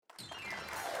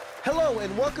Hello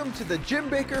and welcome to the Jim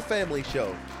Bakker Family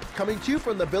Show, coming to you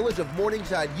from the village of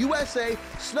Morningside, USA,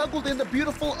 snuggled in the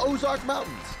beautiful Ozark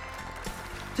Mountains.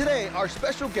 Today, our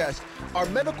special guest, our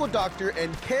medical doctor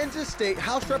and Kansas State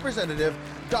House Representative,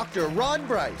 Dr. Ron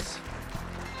Bryce,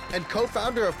 and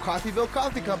co-founder of Coffeyville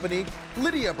Coffee Company,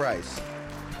 Lydia Bryce,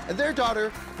 and their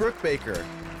daughter, Brooke Bakker.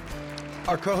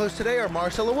 Our co-hosts today are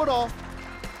Marcella Woodall,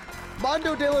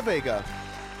 Mondo de la Vega,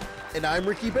 and I'm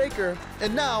Ricky Bakker.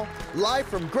 And now, live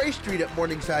from Gray Street at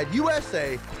Morningside,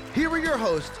 USA, here are your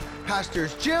hosts,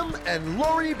 Pastors Jim and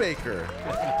Lori Bakker.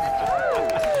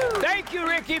 Thank you,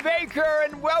 Ricky Bakker,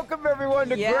 and welcome everyone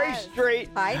to Gray Street.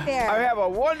 Hi there. I have a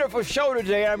wonderful show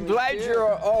today. I'm glad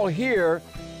you're all here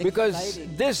because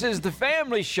this is the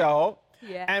family show.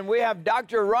 Yeah. And we have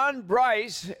Dr. Ron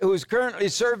Bryce, who is currently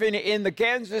serving in the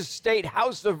Kansas State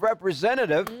House of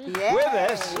Representatives with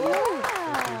us.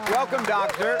 Welcome,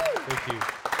 Doctor. Thank you.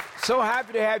 So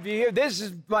happy to have you here. This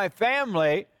is my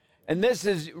family, and this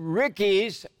is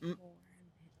Ricky's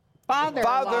father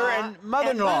and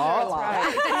mother-in-law.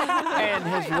 And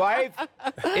his wife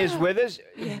is with us,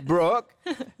 Brooke,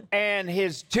 and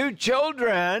his two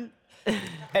children.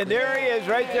 And there he is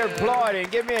right there applauding.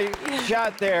 Give me a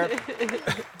shot there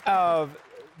of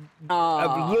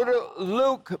little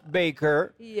Luke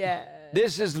Bakker. Yeah.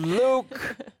 This is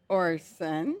Luke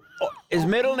Orson. His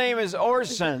middle name is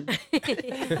Orson.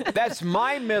 That's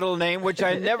my middle name, which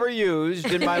I never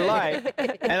used in my life.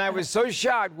 And I was so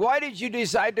shocked. Why did you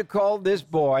decide to call this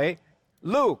boy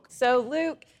Luke? So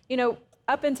Luke,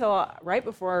 up until right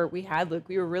before we had Luke,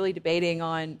 we were really debating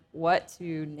on what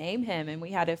to name him. And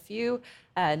we had a few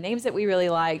names that we really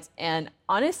liked. And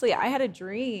honestly, I had a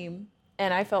dream.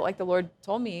 And I felt like the Lord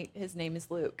told me his name is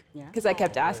Luke. Because I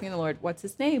kept asking the Lord, what's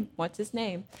his name? What's his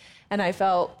name? And I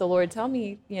felt the Lord tell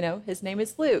me, his name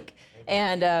is Luke.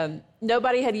 And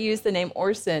nobody had used the name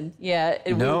Orson yet.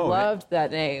 And we loved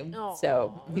that name.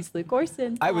 So he's Luke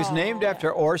Orson. I was named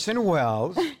after Orson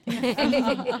Welles,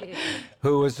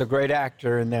 who was a great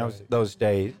actor in those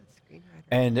days.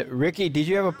 And Ricky, did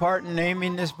you have a part in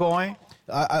naming this boy?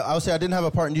 I would say I didn't have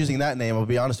a part in using that name, I'll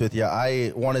be honest with you.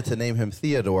 I wanted to name him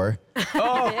Theodore. That's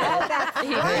Mom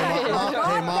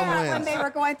wins. When they were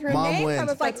going through Mom names, wins. I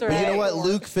was like, But you know what?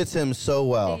 Luke fits him so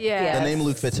well. Yes. The name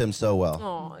Luke fits him so well.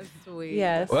 oh, it's sweet.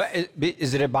 Yes. Well,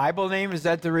 is it a Bible name? Is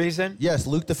that the reason? Yes,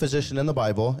 Luke the physician in the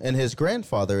Bible, and his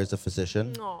grandfather is a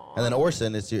physician. And then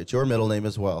Orson, it's your middle name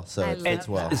as well, so it fits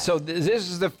well. So this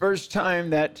is the first time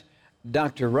that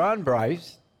Dr. Ron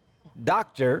Bryce,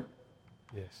 doctor,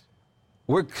 Yes.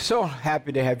 we're so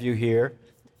happy to have you here.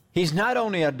 He's not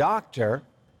only a doctor,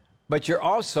 but you're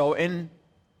also in,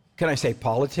 can I say,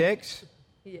 politics?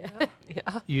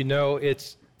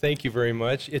 Thank you very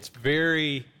much. It's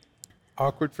very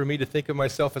awkward for me to think of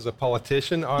myself as a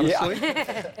politician, honestly,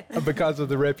 because of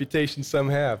the reputation some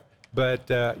have. But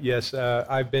yes,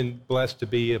 I've been blessed to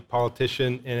be a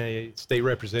politician and a state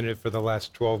representative for the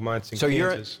last 12 months in So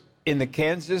Kansas. you're in the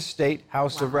Kansas State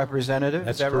House of Representatives?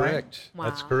 That's is that right? correct.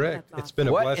 That's correct. It's been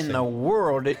a What blessing. in the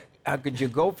world? How could you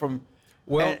go from...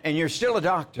 Well, and you're still a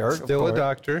doctor. of still a course.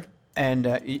 doctor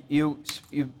And you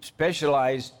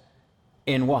specialize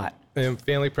in what? in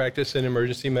family practice and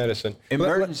emergency medicine.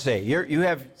 Emergency. You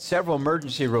have several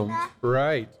emergency rooms.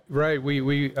 Right.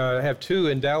 We have two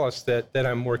in Dallas that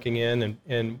I'm working in,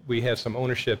 and we have some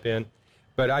ownership in.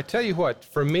 But I tell you what,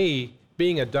 for me,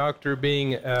 being a doctor,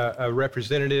 being a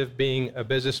representative, being a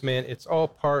businessman, it's all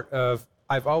part of,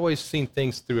 I've always seen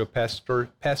things through a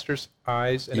pastor's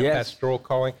eyes and a pastoral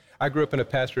calling. I grew up in a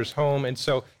pastor's home, and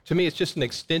so to me, it's just an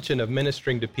extension of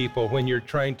ministering to people when you're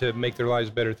trying to make their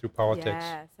lives better through politics.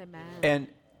 Yes, amen. And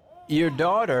your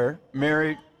daughter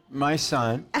married my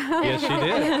son. Yes, she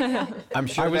did. I'm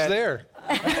sure I was that- there.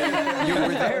 You were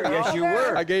there. Yes, you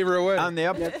were. I gave her away. In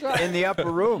the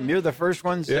upper room. You're the first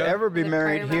ones to ever be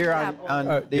married here on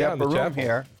the upper room chapel.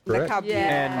 here. Correct.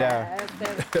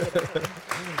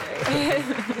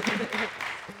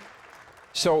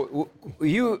 So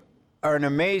you are an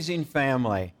amazing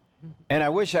family, and I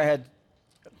wish I had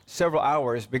several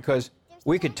hours because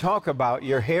we could talk about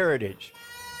your heritage.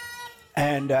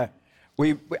 And I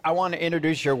want to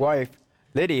introduce your wife,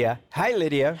 Lydia. Hi,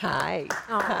 Lydia. Hi.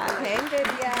 Hey,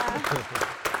 Lydia.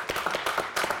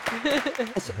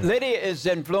 Lydia has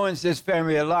influenced this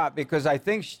family a lot because I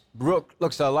think Brooke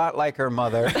looks a lot like her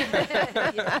mother.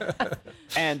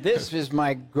 And this is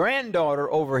my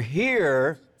granddaughter over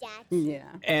here. Yeah.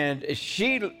 And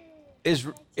she is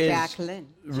Jacqueline.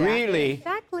 really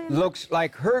looks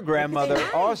like her grandmother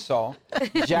also.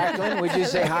 Jacqueline, would you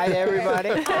say hi to everybody?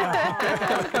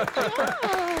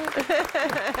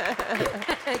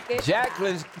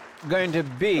 Jacqueline's going to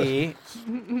be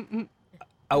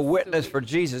a witness for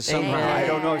Jesus somehow. I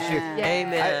don't know if she...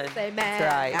 Amen. That's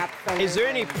right. Absolutely. Is there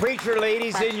any preacher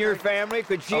ladies in your family?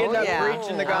 Could she end up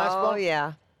preaching the gospel? Oh,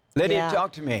 yeah. Lydia,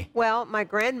 talk to me. Well, my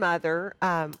grandmother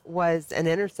was an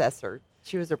intercessor.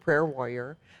 She was a prayer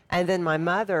warrior. And then my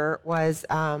mother was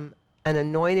an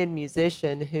anointed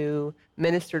musician who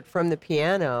ministered from the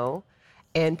piano.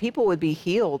 And people would be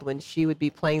healed when she would be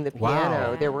playing the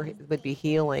piano. Wow. There would be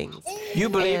healings. You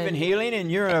believe in healing,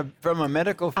 and you're from a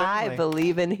medical family. I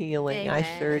believe in healing. Amen.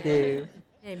 I sure do.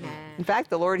 Amen. In fact,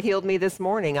 the Lord healed me this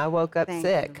morning. I woke up Thank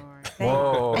sick. you,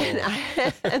 Lord.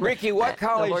 Whoa. Ricky, what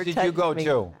college Lord did you go touched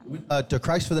me. to? To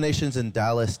Christ for the Nations in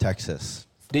Dallas, Texas.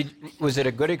 Was it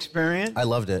a good experience? I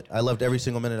loved it. I loved every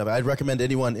single minute of it. I'd recommend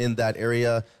anyone in that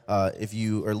area, if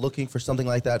you are looking for something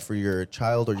like that for your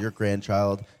child or your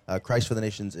grandchild, Christ for the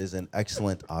Nations is an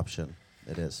excellent option.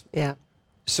 It is. Yeah.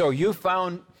 So you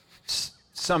found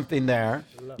something there.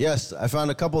 Yes, I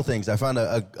found a couple things. I found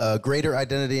a greater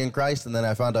identity in Christ, and then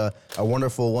I found a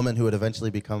wonderful woman who would eventually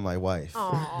become my wife.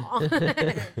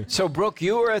 So, Brooke,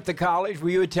 you were at the college. Were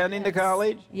you attending the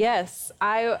college? Yes,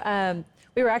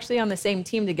 we were actually on the same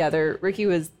team together. Ricky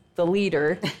was the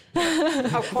leader.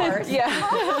 Of course.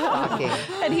 Shocking.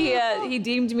 And he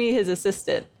deemed me his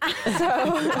assistant. I'm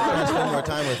gonna spend more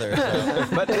time with her.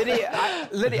 So. But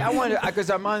Lydia, I wanted, because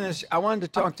I'm on this, I wanted to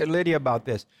talk to Lydia about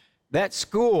this. That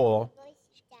school,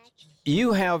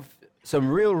 you have some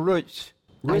real roots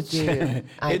I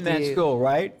in that do. school,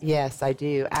 right? Yes, I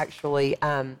do. Actually,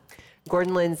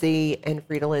 Gordon Lindsay and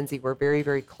Frida Lindsay were very,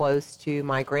 very close to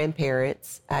my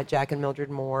grandparents, Jack and Mildred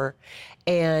Moore,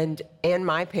 and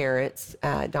my parents,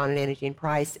 Don and Anna Jean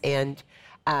Price. And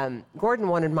Gordon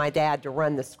wanted my dad to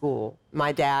run the school.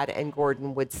 My dad and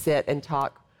Gordon would sit and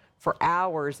talk for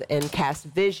hours and cast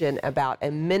vision about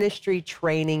a ministry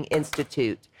training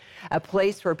institute, a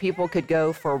place where people could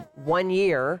go for 1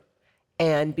 year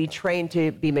and be trained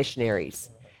to be missionaries.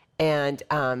 And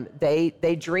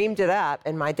they dreamed it up,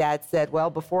 and my dad said,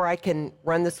 well, before I can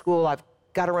run the school, I've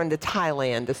got to run to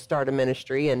Thailand to start a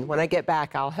ministry, and when I get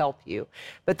back, I'll help you.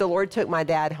 But the Lord took my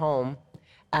dad home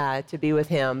to be with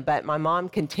him, but my mom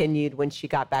continued when she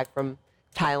got back from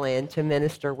Thailand to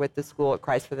minister with the school at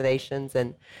Christ for the Nations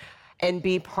and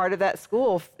be part of that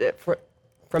school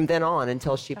from then on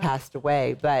until she passed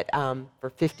away, but for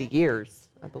 50 years,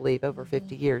 I believe, over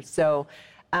 50 years. So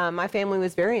my family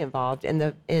was very involved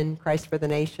in Christ for the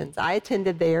Nations. I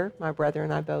attended there. My brother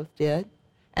and I both did.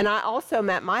 And I also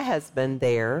met my husband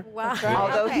there. Wow.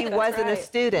 Although he wasn't a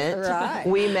student, Right.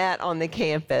 we met on the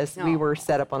campus. We were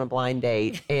set up on a blind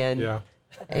date, and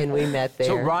we met there.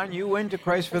 So, Ron, you went to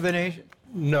Christ for the Nation?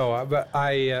 No, but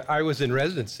I was in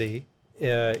residency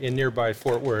in nearby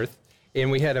Fort Worth,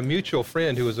 and we had a mutual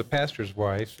friend who was a pastor's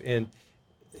wife, and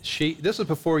this was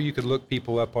before you could look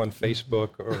people up on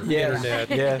Facebook or internet.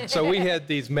 Yeah. So we had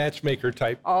these matchmaker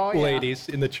type ladies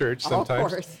in the church sometimes.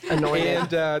 Of course.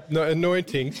 Anointed. And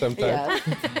anointing sometimes.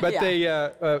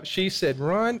 But she said,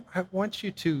 Ron, I want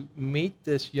you to meet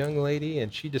this young lady.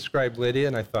 And she described Lydia,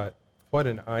 and I thought, what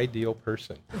an ideal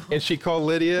person. And she called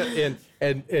Lydia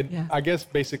and I guess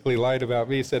basically lied about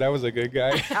me, said I was a good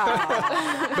guy.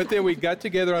 But then we got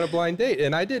together on a blind date,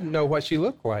 and I didn't know what she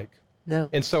looked like. No.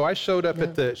 And so I showed up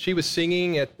she was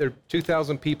singing at the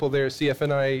 2,000 people there at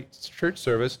CFNI church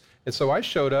service. And so I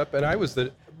showed up,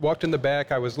 and walked in the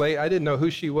back. I was late. I didn't know who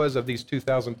she was of these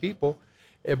 2,000 people.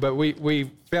 But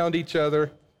we found each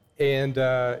other, and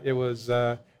it was,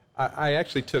 I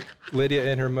actually took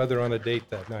Lydia and her mother on a date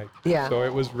that night. Yeah. So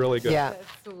it was really good. Yeah.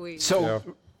 Sweet. So,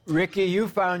 Ricky, you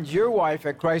found your wife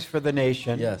at Christ for the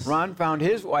Nation. Yes. Ron found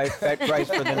his wife at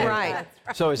Christ for the Nation. Right.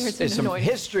 So it's some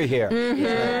history here.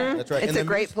 That's right. It's And a the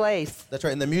great place. That's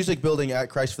right. And the music building at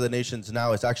Christ for the Nations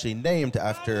now is actually named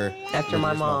after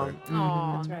My mom.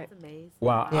 That's right. Amazing.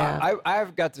 Wow. Yeah.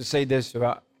 I've got to say this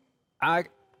about,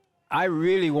 I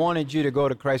really wanted you to go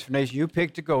to Christ for the Nation. You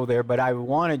picked to go there, but I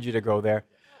wanted you to go there.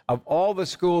 Of all the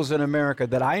schools in America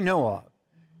that I know of,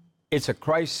 it's a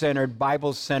Christ-centered,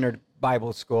 Bible-centered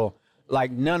Bible school like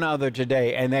none other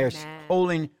today. And they're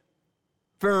holding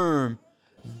firm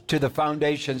to the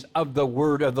foundations of the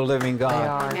Word of the living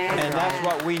God. They are. And that's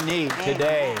what we need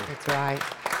today. That's right.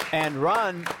 And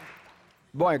Ron,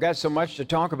 boy, I got so much to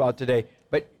talk about today.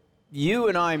 But you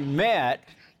and I met,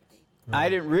 I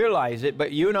didn't realize it,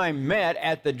 but you and I met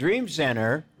at the Dream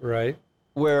Center. Right.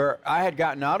 Where I had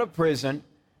gotten out of prison,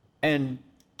 and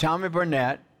Tommy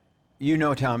Burnett, you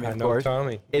know Tommy, of course,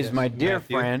 Tommy. is Yes. my dear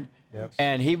Matthew. friend. Yes.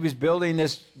 And he was building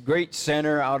this great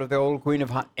center out of the old Queen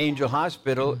of Angel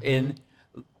Hospital in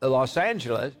Los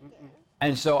Angeles.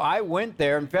 And so I went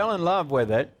there and fell in love with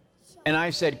it. And I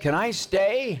said, can I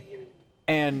stay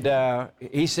And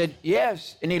he said,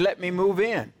 yes, and he let me move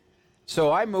in.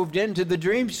 So I moved into the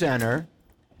Dream Center,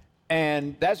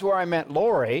 and that's where I met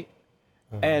Lori,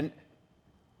 and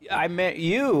I met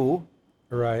you.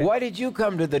 Right. Why did you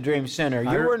come to the Dream Center? You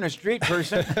weren't a street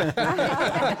person.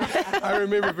 I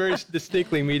remember very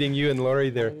distinctly meeting you and Lori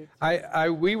there.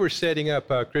 We were setting up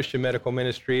a Christian medical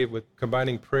ministry with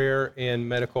combining prayer and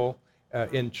medical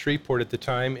in Shreveport at the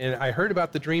time, and I heard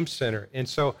about the Dream Center. And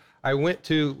so I went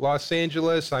to Los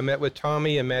Angeles. I met with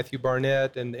Tommy and Matthew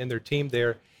Barnett and their team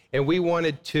there, and we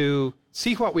wanted to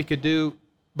see what we could do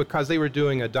because they were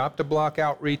doing adopt-a-block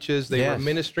outreaches. They were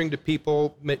ministering to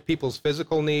people's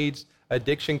physical needs,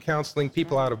 addiction counseling,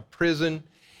 people out of prison.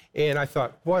 And I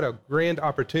thought, what a grand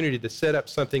opportunity to set up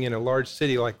something in a large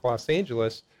city like Los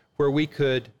Angeles where we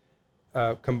could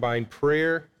combine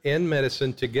prayer and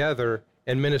medicine together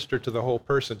and minister to the whole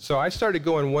person. So I started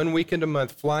going 1 weekend a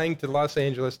month, flying to Los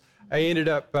Angeles. I ended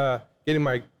up getting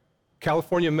my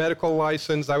California medical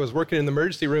license. I was working in the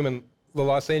emergency room in the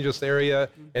Los Angeles area,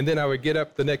 and then I would get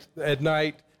up at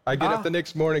night. I get up the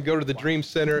next morning, go to the Dream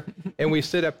Center, and we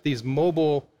set up these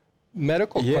mobile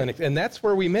medical clinics, and that's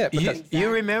where we met. You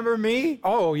remember me?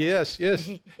 Oh, yes.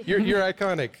 You're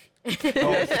iconic.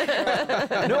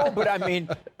 No, but I mean,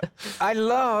 I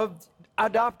loved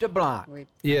Adopt-A-Block.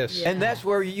 Yes. And that's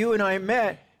where you and I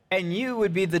met, and you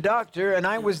would be the doctor, and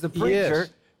I was the preacher.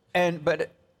 Yes.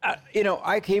 But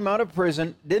I came out of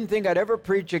prison, didn't think I'd ever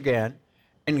preach again,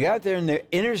 and got there in the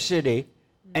inner city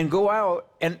and go out,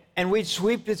 and we'd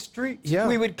sweep the streets. Yeah.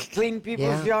 We would clean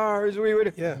people's yards. We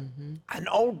would, and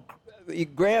old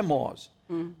grandmas.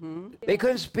 They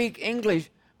couldn't speak English,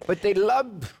 but they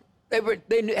loved.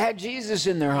 They had Jesus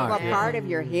in their heart. Well,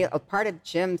 part of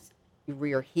Jim's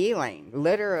your healing,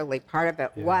 literally, part of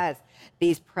it was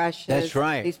these precious. That's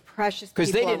right. These precious.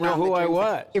 Because they didn't know who I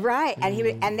was. Right,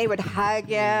 and they would hug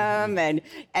him, and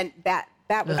that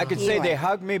was. I could healing. say they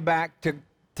hugged me back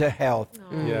to health,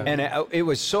 and it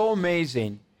was so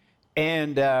amazing.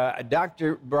 And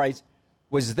Dr. Bryce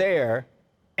was there,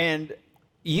 and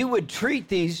you would treat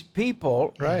these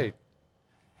people. Right.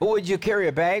 But would you carry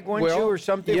a bag, wouldn't you, or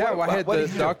something? Yeah, I had the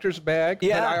doctor's bag.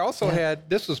 Yeah. But I also had,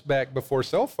 this was back before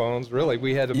cell phones, really.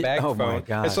 We had a bag phone. My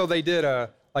God. And so they did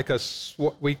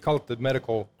we call it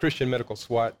the Christian medical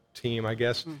SWAT team, I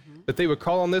guess. But they would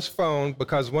call on this phone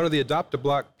because one of the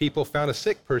Adopt-A-Block people found a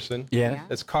sick person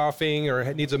that's coughing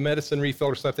or needs a medicine refill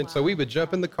or something. So we would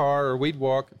jump in the car or we'd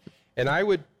walk, and I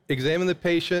would examine the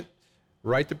patient,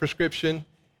 write the prescription,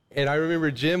 and I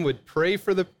remember Jim would pray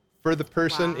for the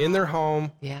person in their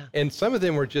home. Yeah. And some of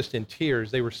them were just in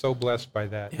tears. They were so blessed by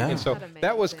that. Yeah. And so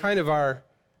that was kind of our,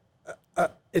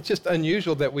 it's just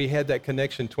unusual that we had that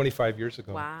connection 25 years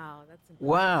ago. Wow. That's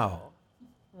incredible.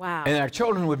 Wow. And our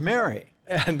children would marry.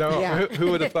 No,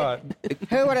 who would have thought?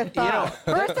 Who would have thought?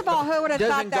 First of all, who would have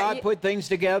thought that? Doesn't God put things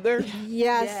together?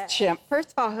 Yes, Jim.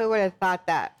 First of all, who would have thought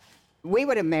that we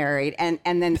would have married? And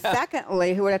then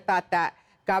secondly, who would have thought that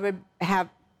God would have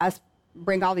us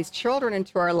bring all these children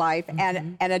into our life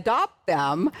and adopt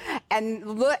them, and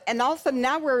all of a sudden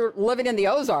now we're living in the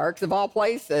Ozarks of all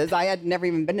places. I had never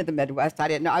even been to the Midwest. I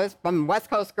didn't know. I was from a West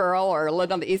Coast girl or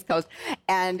lived on the East Coast,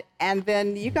 and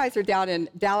then you guys are down in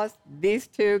Dallas. These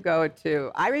two go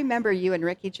to. I remember you and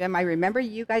Ricky, Jim. I remember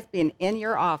you guys being in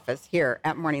your office here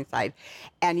at Morningside,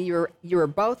 and you were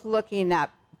both looking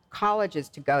at colleges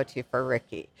to go to for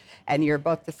Ricky, and you're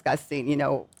both discussing,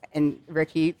 and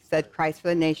Ricky said Christ for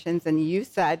the Nations, and you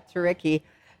said to Ricky,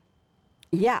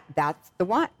 yeah, that's the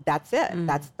one. That's it.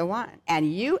 That's the one.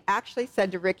 And you actually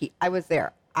said to Ricky, I was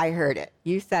there. I heard it.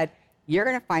 You said, you're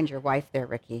going to find your wife there,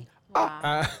 Ricky.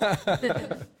 Wow.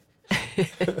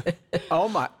 Oh,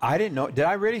 my. I didn't know. Did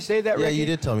I really say that, Ricky? Yeah, you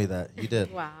did tell me that. You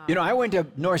did. Wow. I went to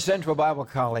North Central Bible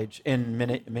College in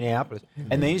Minneapolis,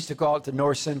 and they used to call it the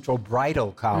North Central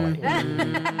Bridal College.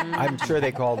 I'm sure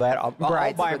they call that.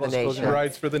 Brides for the Nation.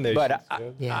 Brides for the Nation. But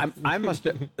I must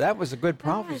have, that was a good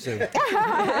prophecy.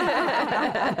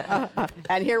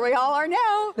 And here we all are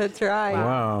now. That's right.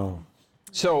 Wow.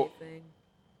 So,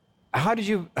 how did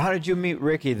you meet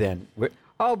Ricky then?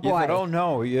 Oh, boy. You thought, oh,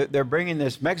 no, they're bringing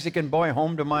this Mexican boy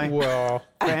home to my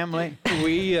family?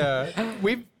 We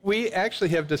actually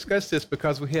have discussed this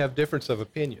because we have difference of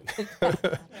opinion.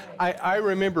 I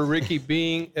remember Ricky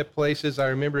being at places. I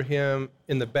remember him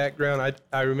in the background.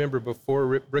 I remember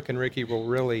before Brooke and Ricky were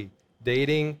really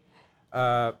dating.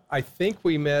 I think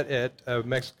we met at a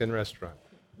Mexican restaurant.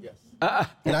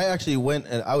 And I actually went,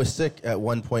 and I was sick at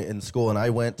one point in school, and I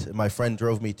went, and my friend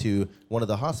drove me to one of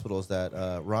the hospitals that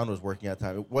Ron was working at the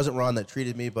time. It wasn't Ron that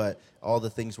treated me, but all the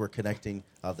things were connecting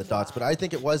the dots. But I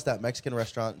think it was that Mexican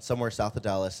restaurant somewhere south of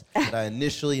Dallas that I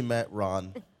initially met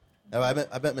Ron. I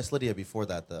met Miss Lydia before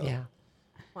that, though. Yeah.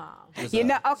 Wow. You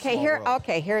know,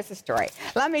 here's the story.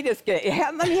 Let me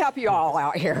help you all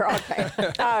out here.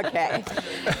 Okay.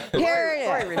 Here it is.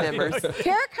 Corey remembers.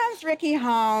 Here comes Ricky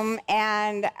home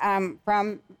and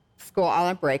from school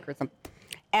on a break or something.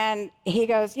 And he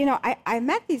goes, you know, I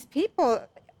met these people.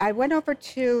 I went over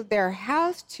to their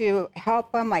house to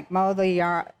help them, like mow the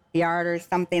yard or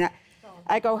something.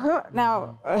 I go, who?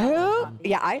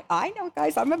 Yeah, I know,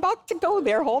 guys. I'm about to go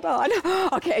there. Hold on.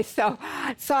 Okay, so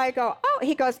I go, oh,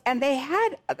 he goes, and they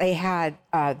had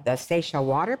the station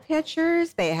water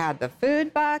pitchers. They had the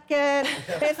food bucket.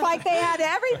 It's like they had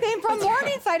everything from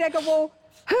Morningside. I go, well,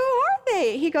 who are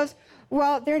they? He goes,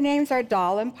 well, their names are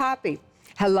Doll and Poppy.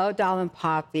 Hello, Doll and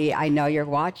Poppy. I know you're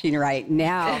watching right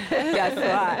now.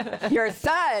 Guess what? Your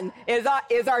son is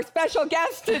our special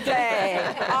guest today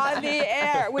on the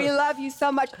air. We love you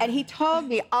so much. And he told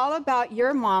me all about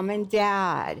your mom and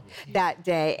dad that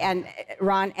day. And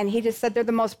Ron, and he just said they're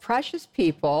the most precious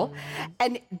people.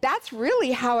 And that's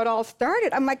really how it all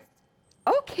started. I'm like,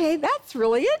 okay, that's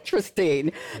really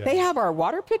interesting. Yeah. They have our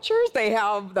water pitchers. They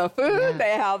have the food. Yeah.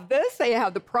 They have this. They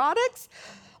have the products.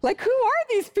 Like, who are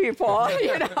these people?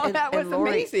 You know, that was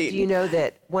Lori, amazing. Do you know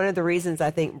that one of the reasons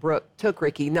I think Brooke took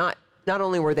Ricky, not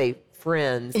only were they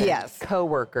friends and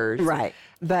co-workers, right,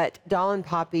 but Doll and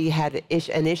Poppy had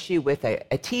an issue with a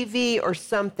TV or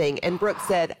something, and Brooke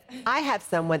said, I have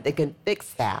someone that can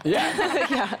fix that.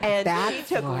 Yeah. And she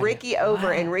took Ricky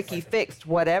over, and Ricky fixed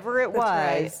whatever it was.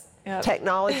 Right. Yep.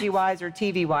 Technology-wise or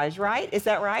TV-wise, right? Is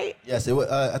that right? Yes,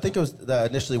 I think it was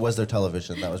initially was their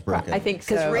television that was broken. I think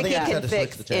so. Because Ricky can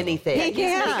fix anything. He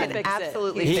can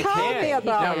absolutely He fix can. anything.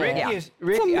 Tell me about it.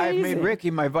 Ricky, I've made Ricky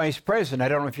my vice president. I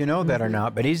don't know if you know that or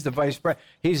not, but he's the vice president.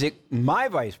 He's my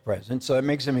vice president, so it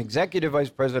makes him executive vice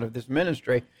president of this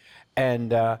ministry.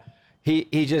 And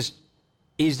he's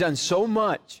done so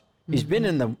much. He's been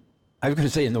in the, I was going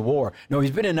to say in the war. No, he's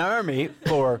been in the Army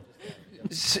for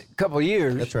a couple of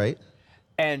years. That's right.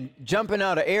 And jumping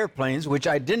out of airplanes, which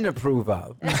I didn't approve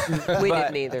of. We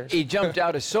didn't either. He jumped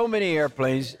out of so many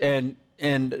airplanes and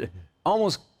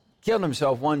almost killed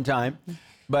himself one time.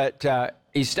 But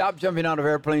he stopped jumping out of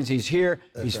airplanes. He's here.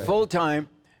 He's full-time.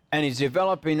 And he's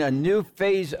developing a new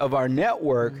phase of our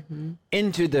network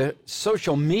into the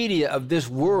social media of this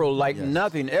world like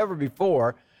nothing ever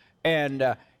before.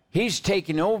 And he's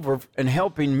taking over and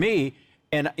helping me.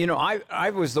 And, you know, I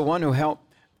was the one who helped.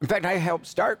 In fact, I helped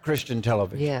start Christian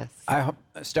television. Yes. I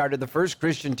started the first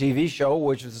Christian TV show,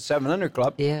 which was the 700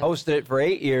 Club, hosted it for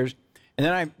 8 years. And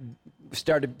then I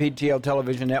started PTL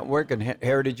Television Network and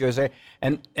Heritage USA.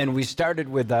 And we started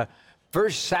with the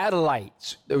first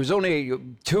satellites. There was only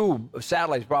 2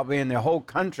 satellites probably in the whole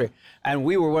country. And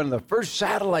we were one of the first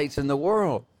satellites in the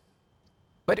world.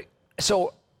 But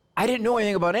so I didn't know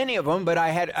anything about any of them, but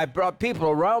I brought people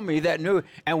around me that knew.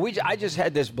 And I just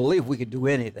had this belief we could do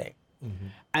anything. Mm-hmm.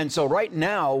 And so right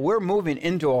now, we're moving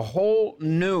into a whole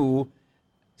new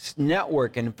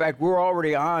network. And in fact, we're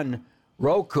already on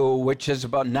Roku, which is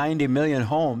about 90 million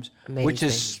homes. Amazing. Which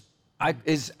is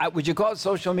would you call it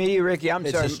social media, Ricky? I'm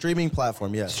sorry. It's a streaming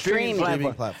platform, yes.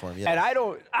 Streaming platform, yes. And I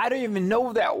don't even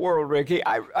know that world, Ricky.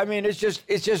 I mean, it's just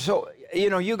so, you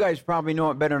know, you guys probably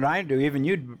know it better than I do, even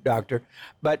you, Doctor.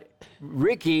 But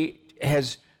Ricky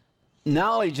has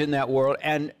knowledge in that world,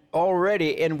 and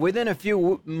already, and within a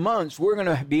few months, we're going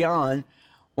to be on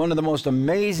one of the most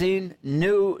amazing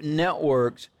new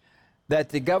networks that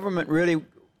the government really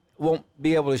won't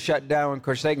be able to shut down. Of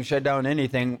course, they can shut down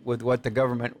anything with what the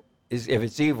government is, if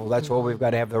it's evil. That's why we've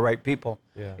got to have the right people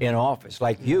in office,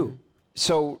 like you.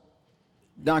 So,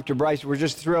 Dr. Bryce, we're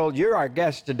just thrilled. You're our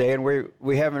guest today, and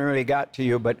we haven't really got to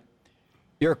you, but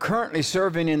you're currently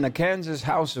serving in the Kansas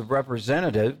House of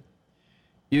Representatives.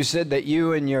 You said that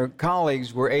you and your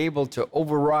colleagues were able to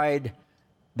override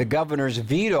the governor's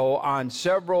veto on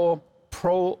several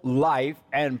pro-life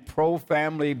and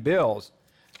pro-family bills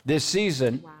this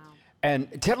season. Wow.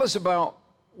 And tell us about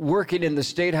working in the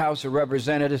State House of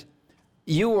Representatives.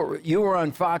 You were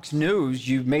on Fox News.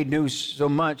 You've made news so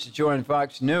much that you're on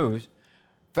Fox News.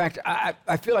 In fact,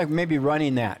 I feel like maybe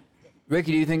running that.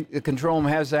 Ricky, do you think the control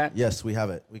room has that? Yes, we have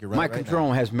it. We can run My it right control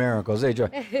room has miracles.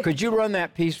 Could you run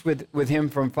that piece with him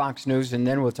from Fox News, and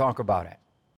then we'll talk about it?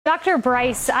 Dr.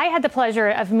 Bryce, I had the pleasure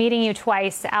of meeting you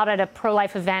twice out at a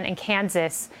pro-life event in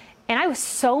Kansas, and I was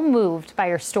so moved by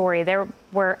your story. There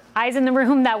were eyes in the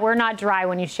room that were not dry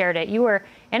when you shared it. You were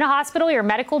in a hospital, you're a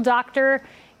medical doctor,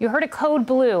 you heard a code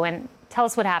blue, and tell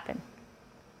us what happened.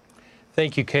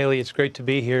 Thank you, Kaylee. It's great to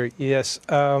be here. Yes,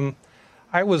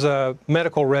 I was a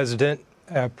medical resident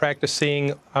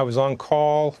practicing. I was on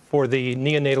call for the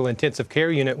neonatal intensive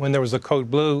care unit when there was a code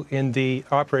blue in the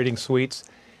operating suites.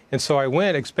 And so I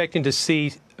went expecting to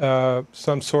see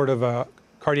some sort of a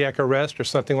cardiac arrest or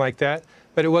something like that,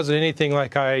 but it wasn't anything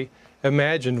like I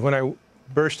imagined. When I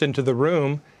burst into the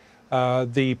room,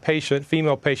 the patient,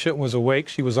 female patient, was awake.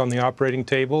 She was on the operating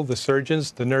table. The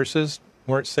surgeons, the nurses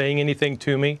weren't saying anything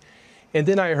to me. And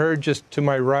then I heard just to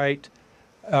my right,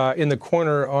 in the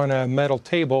corner on a metal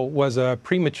table, was a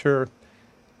premature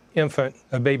infant,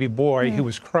 a baby boy, who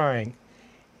was crying.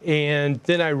 And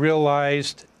then I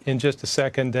realized in just a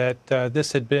second that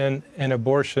this had been an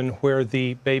abortion where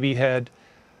the baby had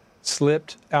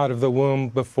slipped out of the womb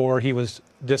before he was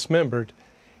dismembered.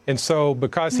 And so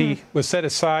because he was set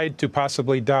aside to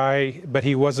possibly die, but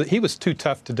he was too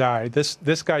tough to die.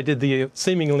 This guy did the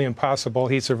seemingly impossible.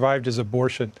 He survived his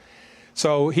abortion.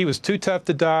 So he was too tough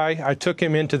to die. I took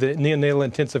him into the neonatal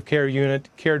intensive care unit,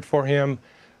 cared for him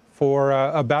for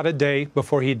about a day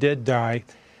before he did die.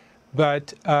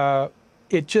 But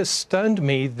it just stunned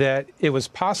me that it was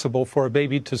possible for a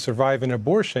baby to survive an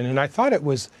abortion. And I thought it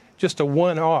was just a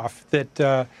one-off,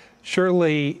 that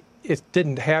surely it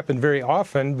didn't happen very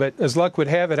often. But as luck would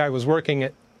have it, I was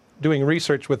doing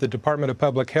research with the Department of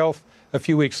Public Health a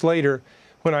few weeks later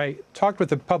when I talked with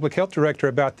the public health director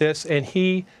about this, and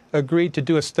he agreed to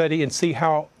do a study and see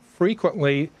how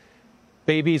frequently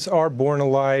babies are born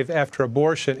alive after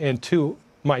abortion. And to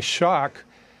my shock,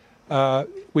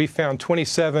 we found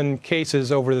 27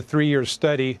 cases over the 3-year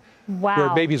study where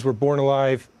babies were born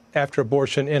alive after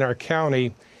abortion in our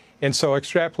county. And so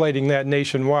extrapolating that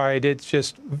nationwide, it's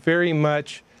just very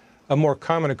much a more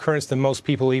common occurrence than most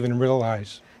people even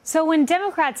realize. So when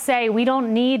Democrats say we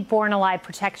don't need Born Alive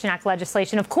Protection Act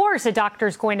legislation, of course a doctor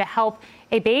is going to help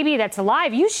a baby that's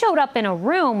alive. You showed up in a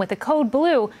room with a code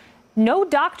blue. No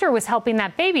doctor was helping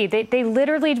that baby. They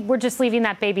literally were just leaving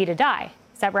that baby to die.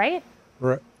 Is that right?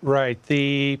 Right.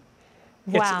 Think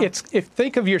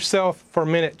of yourself for a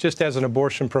minute just as an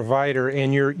abortion provider,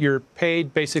 and you're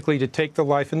paid basically to take the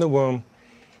life in the womb,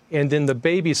 and then the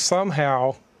baby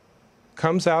somehow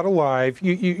comes out alive.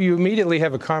 You immediately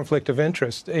have a conflict of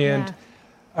interest, and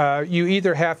you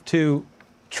either have to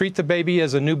treat the baby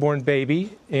as a newborn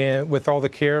baby and with all the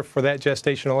care for that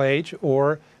gestational age,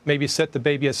 or maybe set the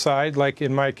baby aside, like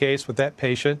in my case with that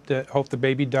patient, hope the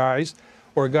baby dies,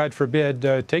 or God forbid,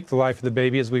 take the life of the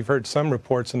baby, as we've heard some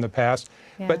reports in the past.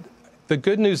 Yeah. But the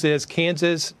good news is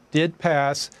Kansas did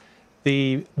pass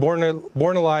the Born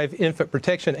Alive Infant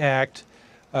Protection Act.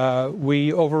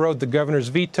 We overrode the governor's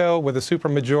veto with a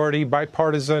supermajority,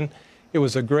 bipartisan. It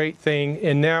was a great thing.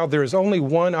 And now there is only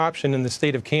one option in the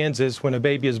state of Kansas when a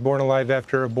baby is born alive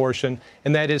after abortion,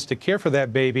 and that is to care for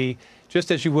that baby just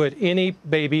as you would any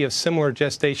baby of similar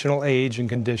gestational age and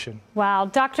condition. Wow.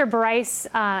 Dr. Bryce,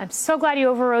 I'm so glad you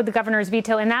overrode the governor's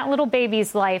veto. And that little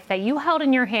baby's life that you held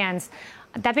in your hands,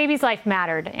 that baby's life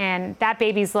mattered. And that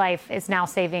baby's life is now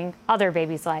saving other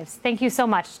babies' lives. Thank you so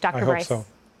much, Dr. Bryce. I hope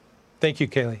so. Thank you,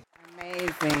 Kaylee.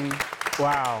 Amazing.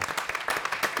 Wow.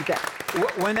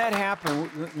 When that happened,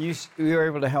 you were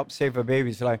able to help save a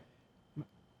baby's life.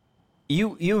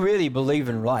 You really believe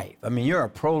in life. I mean, you're a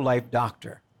pro-life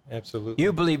doctor. Absolutely.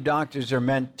 You believe doctors are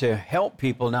meant to help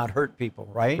people, not hurt people,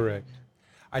 right? Correct.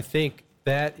 I think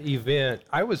that event,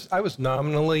 I was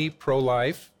nominally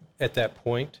pro-life at that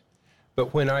point,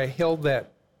 but when I held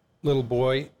that little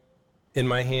boy in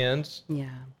my hands,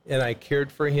 and I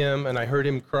cared for him, and I heard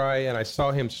him cry, and I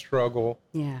saw him struggle,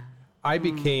 I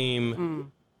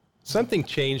became, something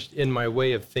changed in my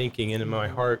way of thinking and in my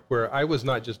heart, where I was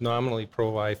not just nominally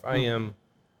pro-life, I am,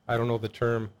 I don't know the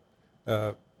term,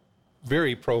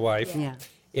 very pro-life.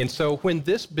 And so when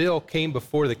this bill came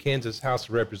before the Kansas House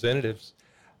of Representatives,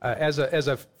 as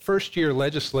a first-year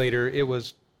legislator, it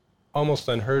was almost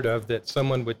unheard of that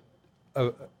someone would,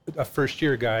 a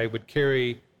first-year guy would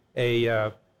carry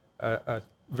a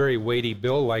very weighty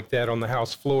bill like that on the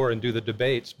House floor and do the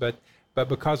debates. But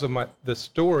because of the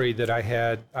story that I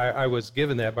had, I was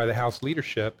given that by the House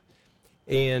leadership,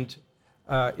 and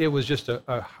it was just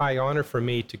a high honor for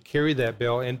me to carry that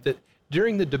bill. And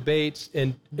during the debates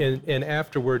and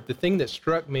afterward, the thing that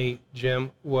struck me, Jim,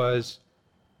 was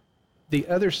the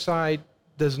other side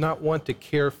does not want to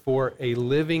care for a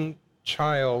living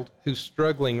child who's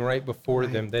struggling right before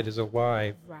them that is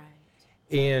alive. Right.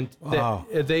 And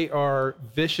they are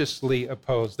viciously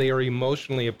opposed. They are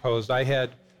emotionally opposed. I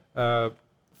had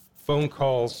phone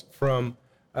calls from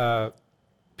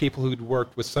people who'd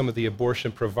worked with some of the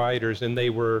abortion providers, and they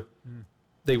were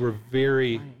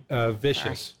very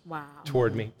vicious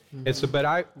toward me. And so,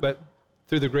 but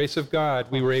through the grace of God,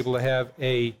 we were able to have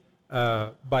a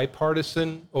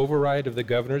bipartisan override of the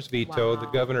governor's veto. The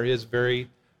governor is very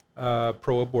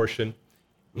pro-abortion,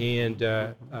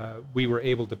 and we were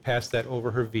able to pass that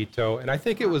over her veto. And I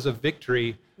think it was a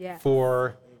victory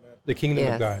for the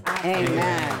kingdom of God. Amen.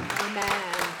 Amen.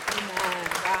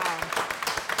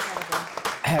 Wow.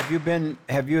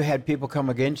 Have you had people come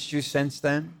against you since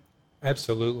then?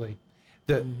 Absolutely.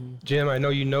 Jim, I know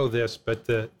you know this, but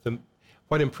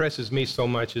what impresses me so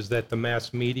much is that the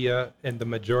mass media and the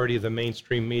majority of the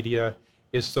mainstream media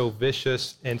is so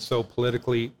vicious and so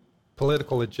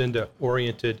political agenda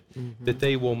oriented that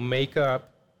they will make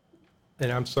up,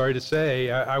 and I'm sorry to say,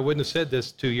 I wouldn't have said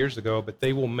this 2 years ago, but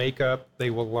they will make up,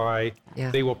 they will lie,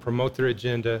 they will promote their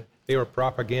agenda. They are a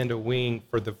propaganda wing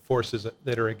for the forces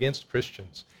that are against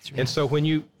Christians. Right. And so when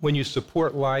you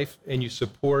support life and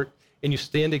you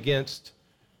stand against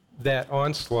that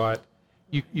onslaught,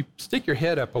 you stick your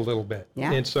head up a little bit.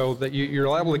 Yeah. And so that you're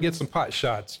liable to get some pot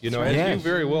shots, as you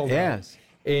very well know. Yes.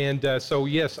 And so,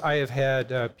 yes, I have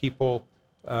had people,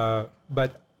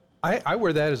 but I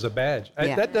wear that as a badge.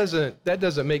 That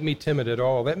doesn't make me timid at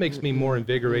all. That makes me more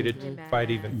invigorated to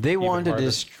fight even. They want to harder.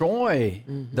 destroy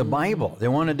the Bible. They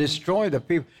want to destroy the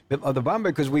people of the Bible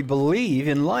because we believe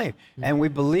in life, and we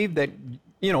believe that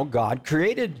God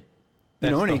created,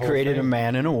 and He created a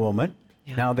man and a woman.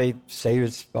 Yeah. Now they say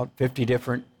it's about 50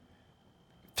 different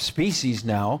species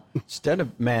now instead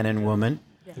of man and woman.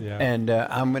 Yeah. And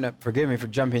I'm going to, forgive me for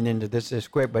jumping into this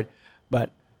quick, but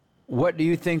what do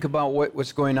you think about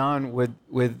what's going on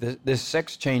with this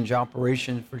sex change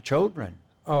operation for children?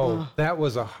 Oh, that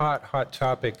was a hot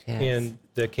topic in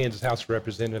the Kansas House of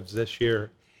Representatives this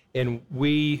year. And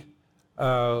we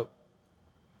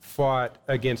fought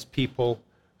against people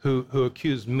who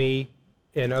accused me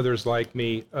and others like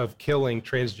me of killing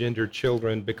transgender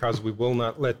children because we will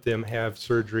not let them have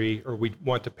surgery, or we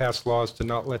want to pass laws to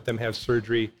not let them have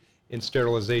surgery in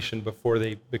sterilization before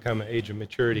they become an age of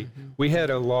maturity. We had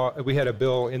a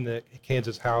bill in the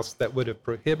Kansas House that would have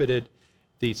prohibited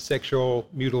the sexual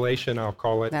mutilation, I'll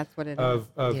call it, That's what it of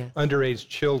underage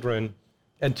children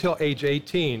until age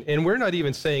 18. And we're not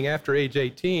even saying after age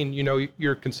 18,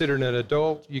 you're considered an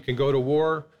adult, you can go to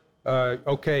war,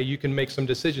 okay, you can make some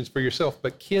decisions for yourself.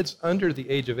 But kids under the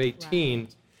age of 18,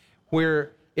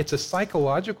 where it's a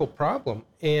psychological problem,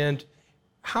 and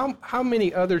how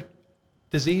many other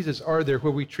diseases are there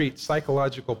where we treat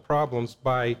psychological problems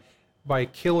by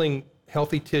killing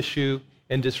healthy tissue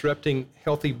and disrupting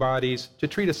healthy bodies to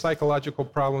treat a psychological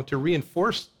problem, to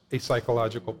reinforce a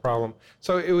psychological problem?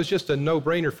 So it was just a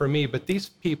no-brainer for me, but these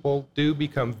people do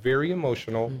become very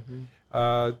emotional.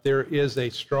 There is a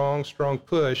strong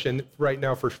push, and right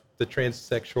now for the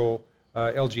transsexual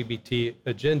LGBT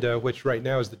agenda, which right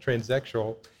now is the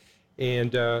transsexual.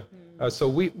 And so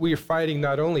we are fighting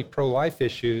not only pro-life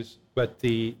issues, but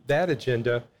that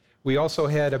agenda. We also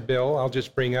had a bill, I'll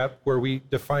just bring up, where we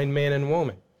define man and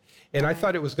woman. And I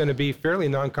thought it was going to be fairly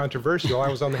non-controversial. I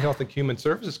was on the Health and Human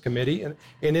Services Committee, and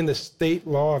in the state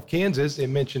law of Kansas, it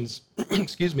mentions,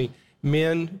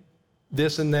 men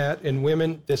this and that, and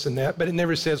women this and that, but it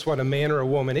never says what a man or a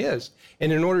woman is.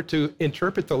 And in order to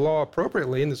interpret the law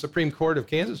appropriately, in the Supreme Court of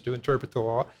Kansas to interpret the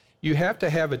law, you have to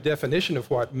have a definition of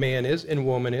what man is and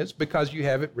woman is because you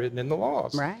have it written in the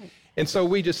laws. Right. And so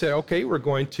we just said, okay, we're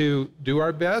going to do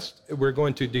our best. We're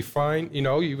going to define,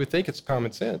 you would think it's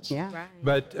common sense. Yeah. Right.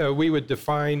 But we would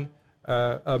define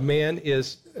a man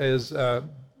is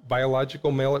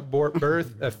biological male at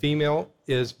birth, a female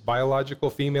is biological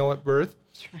female at birth.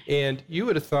 Right. And you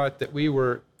would have thought that we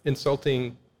were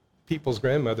insulting people's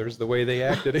grandmothers the way they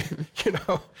acted.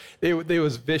 There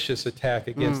was vicious attack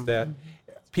against that.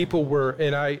 People were,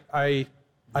 and I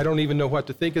don't even know what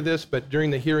to think of this, but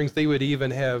during the hearings, they would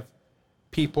even have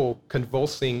people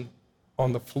convulsing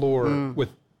on the floor with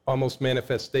almost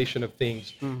manifestation of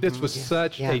things. This was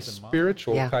such a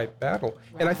spiritual type battle.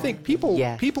 And I think people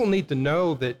need to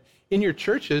know that in your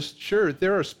churches, sure,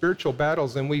 there are spiritual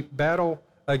battles, and we battle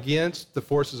against the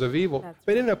forces of evil.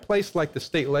 But in a place like the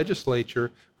state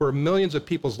legislature, where millions of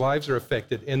people's lives are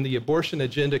affected and the abortion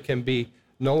agenda can be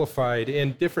nullified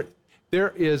and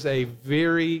there is a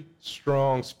very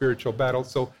strong spiritual battle.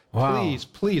 So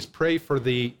please pray for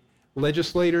the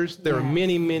legislators. There are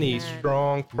many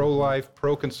strong pro-life,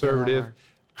 pro-conservative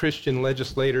Christian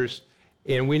legislators,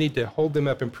 and we need to hold them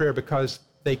up in prayer because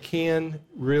they can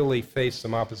really face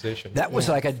some opposition. That was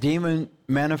like a demon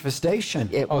manifestation.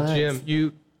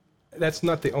 Jim, that's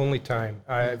not the only time.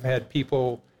 I've had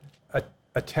people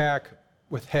attack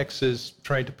with hexes,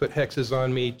 trying to put hexes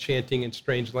on me, chanting in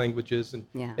strange languages.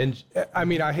 And I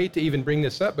mean, I hate to even bring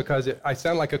this up because I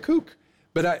sound like a kook,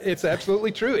 but it's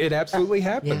absolutely true. It absolutely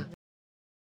happened.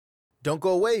 Don't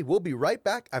go away. We'll be right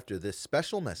back after this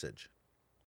special message.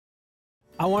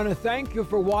 I want to thank you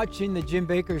for watching the Jim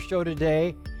Bakker Show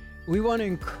today. We want to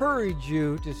encourage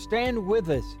you to stand with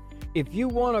us. If you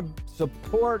want to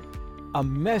support a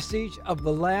message of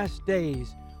the last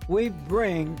days, we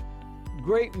bring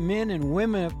great men and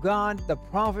women of God, the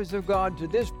prophets of God, to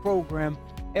this program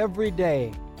every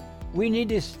day. We need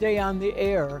to stay on the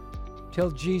air till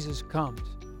Jesus comes.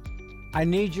 I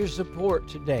need your support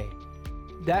today.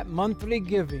 That monthly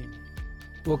giving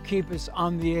will keep us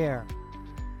on the air.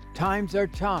 Times are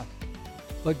tough,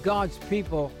 but God's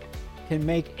people can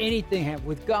make anything happen.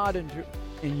 With God in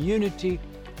unity,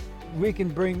 we can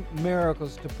bring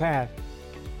miracles to pass.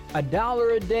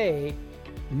 $1 a day,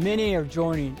 many are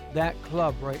joining that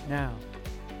club right now.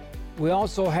 We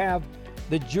also have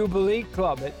the Jubilee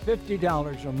Club at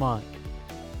 $50 a month.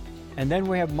 And then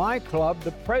we have my club,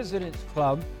 the President's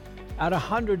Club, at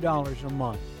 $100 a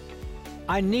month.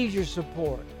 I need your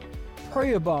support.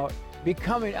 Pray about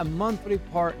becoming a monthly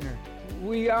partner.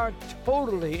 We are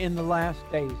totally in the last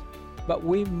days, but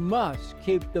we must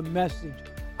keep the message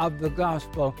of the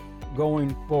gospel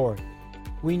going forth.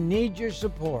 We need your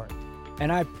support,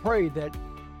 and I pray that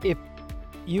if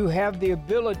you have the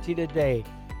ability today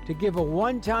to give a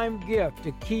one-time gift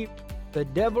to keep the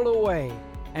devil away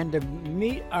and to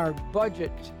meet our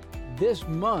budget this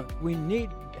month, we need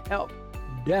help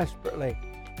desperately.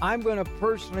 I'm going to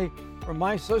personally, for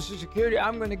my Social Security,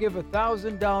 I'm going to give a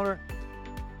 $1,000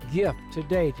 gift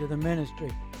today to the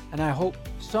ministry. And I hope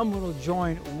someone will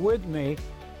join with me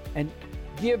and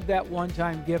give that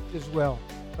one-time gift as well.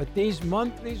 But these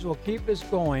monthlies will keep us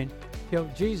going till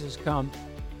Jesus comes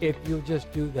if you'll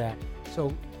just do that.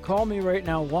 So call me right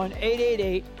now,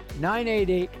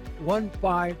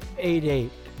 1-888-988-1588.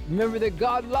 Remember that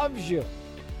God loves you.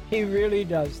 He really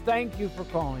does. Thank you for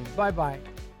calling. Bye-bye.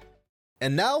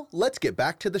 And now, let's get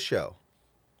back to the show.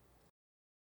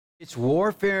 It's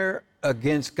warfare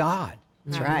against God.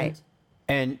 That's right.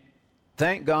 And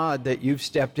thank God that you've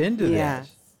stepped into Yes.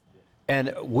 this.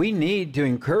 And we need to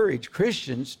encourage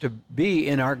Christians to be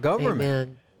in our government.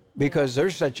 Amen. Because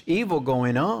there's such evil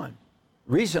going on.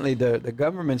 Recently, the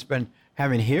government's been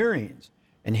having hearings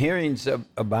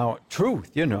about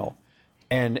truth, you know.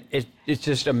 And it's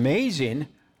just amazing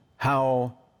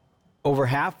how over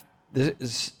half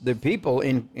the people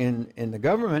in the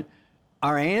government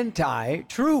are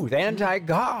anti-truth,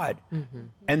 anti-God. Mm-hmm.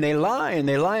 And they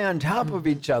lie on top of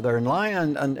each other and lie.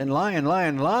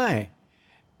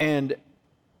 And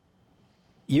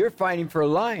you're fighting for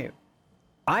life.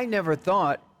 I never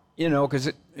thought, you know, because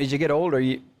as you get older,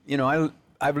 you know,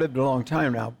 I've lived a long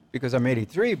time now because I'm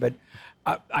 83, but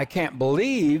I can't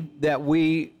believe that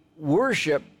we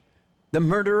worship the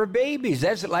murder of babies.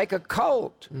 That's like a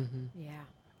cult. Mm-hmm. Yeah.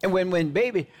 And when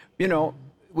baby, you know,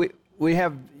 we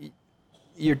have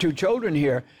your two children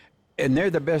here, and they're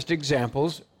the best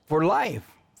examples for life.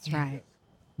 That's right.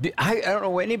 I don't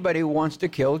know anybody who wants to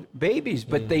kill babies,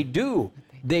 but they do.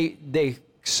 They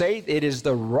say it is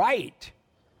the right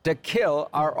to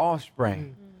kill our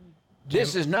offspring.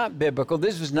 This is not biblical.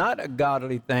 This is not a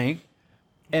godly thing.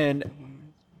 And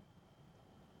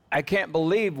I can't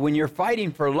believe when you're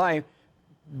fighting for life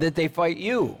that they fight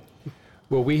you.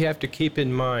 Well, we have to keep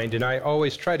in mind, and I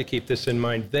always try to keep this in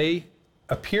mind, they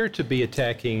appear to be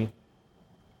attacking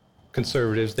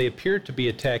conservatives. They appear to be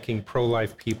attacking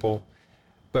pro-life people.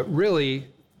 But really,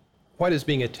 what is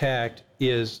being attacked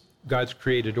is God's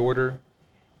created order,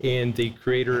 and the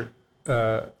Creator,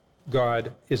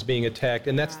 God, is being attacked.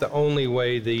 And that's the only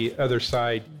way the other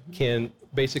side can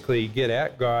basically get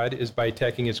at God is by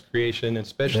attacking His creation,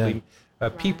 especially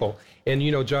people. And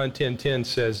you know, John 10:10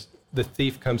 says, the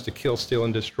thief comes to kill, steal,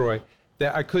 and destroy.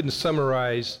 That I couldn't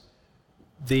summarize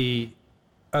the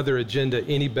other agenda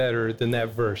any better than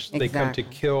that verse. Exactly. They come to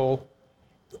kill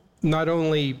not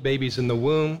only babies in the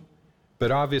womb,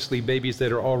 but obviously babies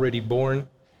that are already born.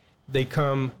 They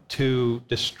come to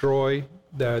destroy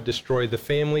the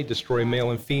family, destroy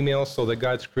male and female, so that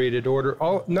God's created order.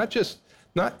 It's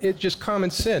just common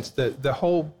sense. The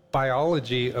whole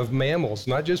biology of mammals,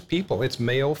 not just people. It's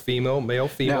male, female.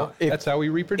 Now, that's how we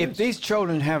reproduce. If these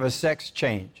children have a sex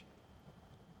change,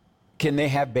 can they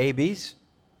have babies?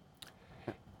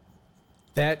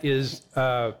 That is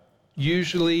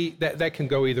usually that can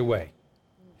go either way.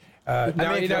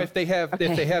 Now, if they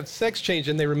have sex change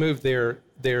and they remove their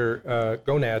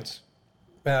gonads,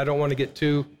 I don't want to get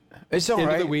too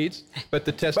into the weeds, but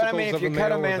the testicles But I mean, if of you a cut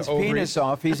male a or man's the ovaries- penis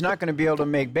off, he's not going to be able to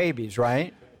make babies,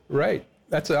 right? Right.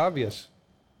 That's obvious.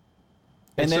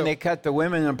 And then so- they cut the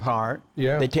women apart.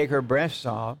 Yeah. They take her breasts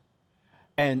off.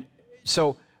 And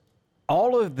so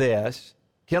all of this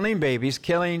killing babies,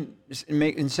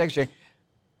 making sex change,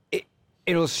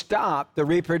 it'll stop the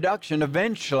reproduction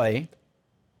eventually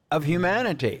of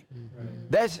humanity.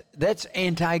 That's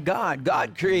anti-God.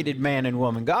 God created man and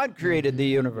woman. God created the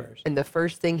universe. And the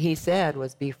first thing he said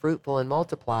was be fruitful and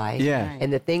multiply. Yeah.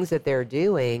 And the things that they're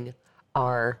doing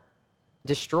are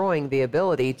destroying the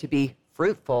ability to be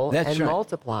fruitful and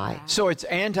multiply. So it's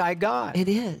anti-God. It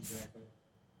is.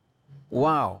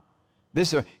 Wow.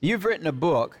 You've written a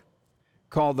book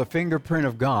called The Fingerprint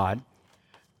of God,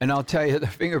 and I'll tell you, the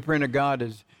fingerprint of God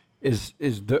is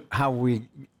how we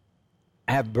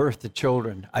have birth to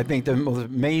children. I think the most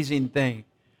amazing thing.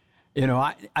 You know,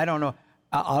 I don't know.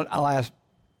 I'll ask,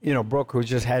 Brooke, who's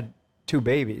just had 2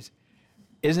 babies.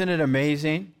 Isn't it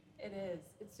amazing? It is.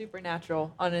 It's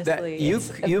supernatural, honestly.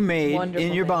 That you made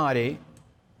in your body,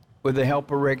 with the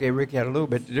help of Ricky. Ricky had a little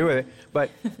bit to do with it, but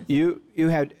you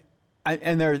had,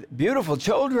 and they're beautiful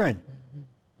children.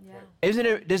 Yeah. Isn't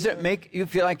it? Does it make you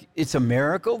feel like it's a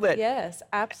miracle that? Yes,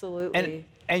 absolutely.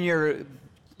 And your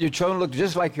children look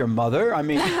just like your mother. I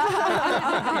mean,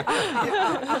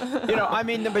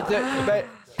 but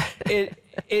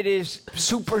it is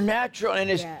supernatural, and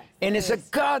it's a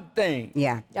God thing.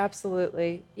 Yeah,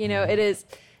 absolutely. It is.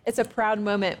 It's a proud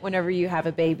moment whenever you have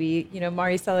a baby.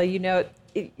 Maricela,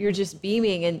 you're just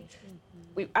beaming. And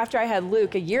after I had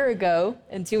Luke a year ago,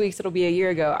 in 2 weeks it'll be a year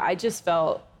ago, I just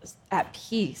felt at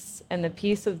peace, and the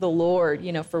peace of the Lord,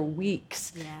 for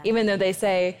weeks. Yeah. Even though they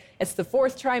say it's the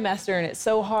 4th trimester and it's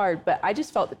so hard, but I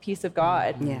just felt the peace of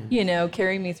God,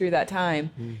 carrying me through that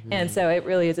time. Mm-hmm. And so it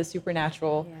really is a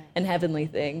supernatural and heavenly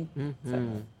thing. Mm-hmm.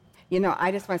 So.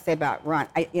 I just want to say about Ron.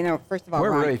 First of all,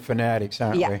 we're Ron, really fanatics,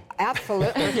 aren't we? Yeah,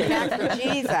 absolutely. We're fanatics for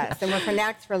Jesus, and we're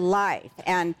fanatics for life.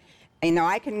 And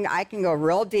I can go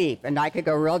real deep, and I could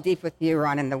go real deep with you,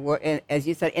 Ron, as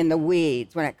you said, in the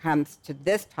weeds when it comes to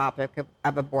this topic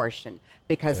of abortion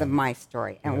because of my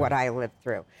story and what I lived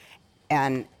through.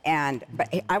 But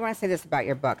I want to say this about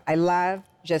your book. I love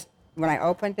just when I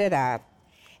opened it up,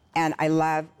 and I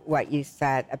love what you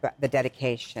said about the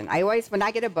dedication. When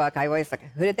I get a book, I always look,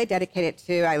 who did they dedicate it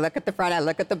to? I look at the front, I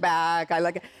look at the back,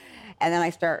 and then I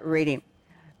start reading.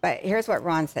 But here's what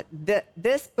Ron said.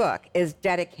 This book is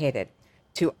dedicated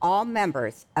to all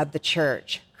members of the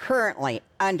church currently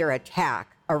under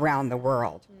attack around the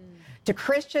world. To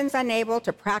Christians unable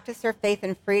to practice their faith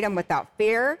and freedom without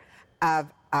fear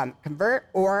of convert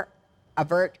or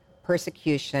avert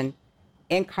persecution,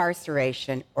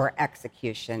 incarceration, or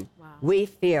execution. Wow. We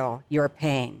feel your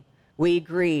pain. We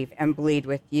grieve and bleed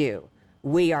with you.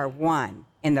 We are one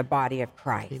in the body of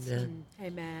Christ. Amen.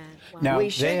 Amen. Wow. Now, we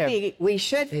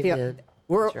should feel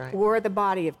we're the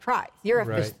body of Christ.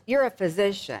 You're a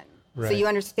physician, so you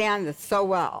understand this so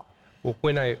well. Well,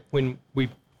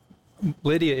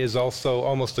 Lydia is also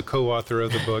almost a co-author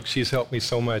of the book. She's helped me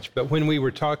so much. But when we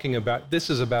were talking about, this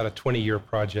is about a 20-year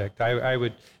project. I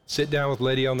would sit down with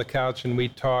Lydia on the couch and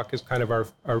we'd talk as kind of our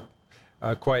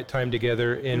quiet time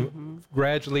together, and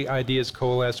gradually ideas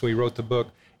coalesced. We wrote the book.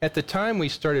 At the time we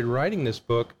started writing this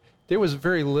book, there was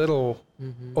very little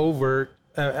overt.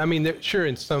 Sure,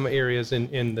 in some areas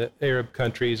in the Arab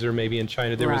countries or maybe in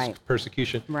China, there was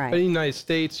persecution. Right. But in the United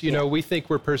States, we think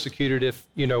we're persecuted if,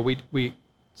 we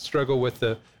struggle with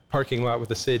the parking lot with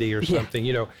the city or something,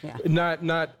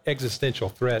 not existential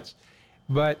threats.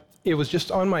 But it was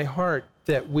just on my heart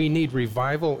that we need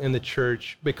revival in the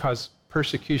church because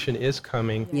persecution is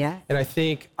coming. Yeah. And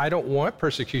I don't want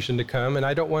persecution to come, and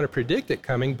I don't want to predict it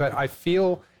coming, but I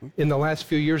feel in the last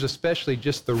few years especially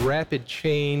just the rapid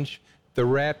change, the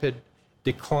rapid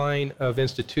decline of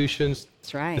institutions,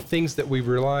 that's right, the things that we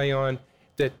rely on,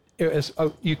 that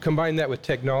you combine that with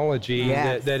technology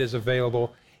that is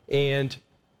available, and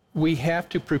we have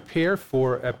to prepare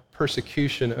for a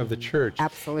persecution of the church.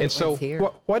 Absolutely. And so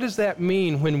what does that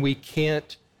mean when we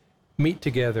can't meet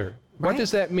together? What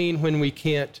does that mean when we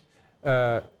can't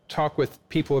talk with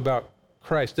people about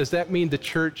Christ? Does that mean the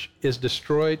church is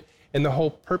destroyed? And the whole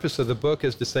purpose of the book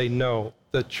is to say, no,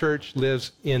 the church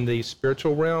lives in the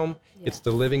spiritual realm. Yes. It's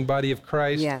the living body of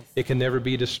Christ. Yes. It can never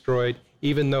be destroyed,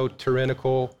 even though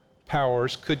tyrannical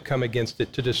powers could come against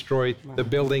it to destroy the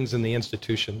buildings and the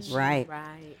institutions. Right.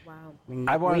 Right. Wow.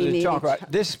 I wanted to talk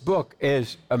about, this book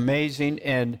is amazing,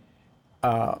 and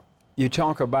you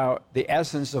talk about the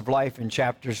essence of life in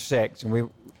chapter 6, and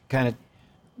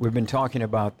we've been talking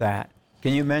about that.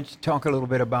 Can you talk a little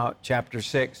bit about chapter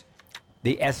 6,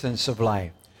 the essence of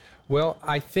life? Well,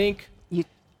 I think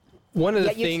one of the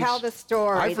things... You tell the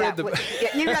story. I've read the book.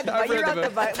 You read the book. You wrote the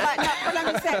book. But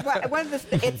I'm just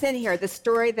saying, it's in here. The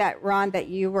story that, Ron, that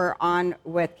you were on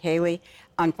with Kaylee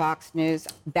on Fox News,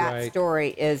 that story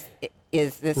is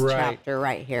this chapter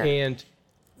right here. And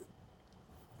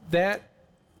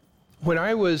when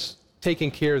I was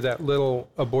taking care of that little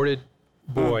aborted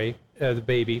boy, the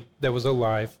baby that was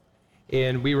alive,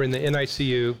 and we were in the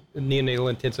NICU, neonatal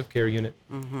intensive care unit,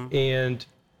 and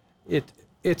it's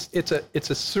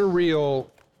a surreal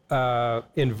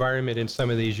environment in some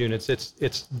of these units.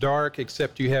 It's dark,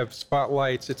 except you have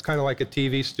spotlights. It's kind of like a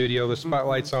TV studio. The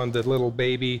spotlights on the little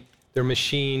baby. There are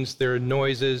machines. There are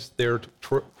noises. There are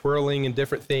twirling and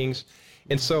different things.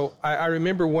 And so I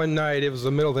remember one night, it was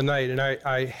the middle of the night, and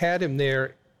I had him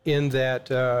there in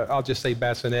that, I'll just say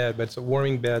bassinet, but it's a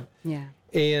warming bed. Yeah.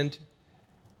 And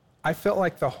I felt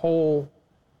like the whole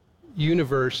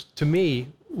universe, to me,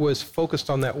 was focused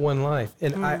on that one life.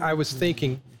 And I was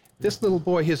thinking, this little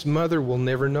boy, his mother will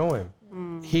never know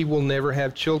him. He will never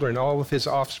have children. All of his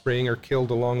offspring are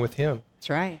killed along with him. That's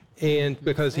right. And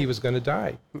because he was going to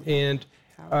die. And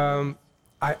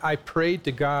I prayed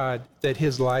to God that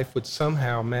his life would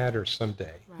somehow matter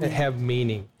someday, and have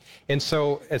meaning. And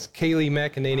so, as Kaylee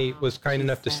McEnany was kind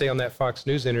enough to say on that Fox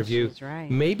News interview,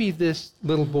 maybe this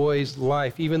little boy's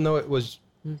life, even though it was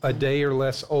a day or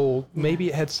less old, maybe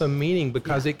it had some meaning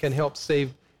because it can help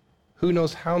save who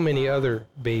knows how many other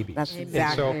babies. That's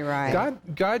exactly right.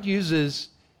 God uses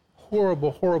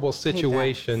horrible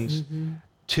situations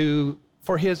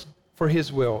for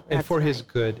his will and for his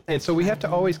good. And so we have to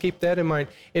always keep that in mind.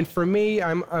 And for me,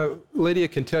 Lydia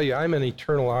can tell you, I'm an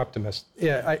eternal optimist.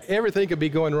 Yeah, everything could be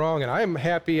going wrong, and I'm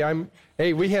happy.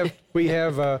 We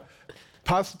have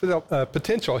possible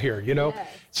potential here, you know. Yes.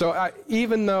 So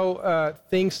even though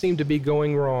things seem to be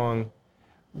going wrong,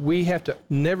 we have to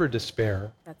never despair.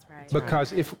 That's right.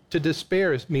 Because to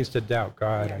despair means to doubt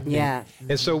God, I think. Yes.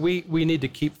 And so we need to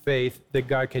keep faith that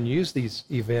God can use these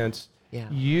events. Yeah.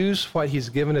 Use what he's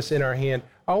given us in our hand.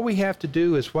 All we have to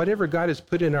do is whatever God has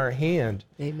put in our hand,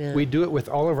 we do it with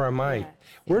all of our might. Yes.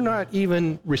 We're not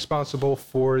even responsible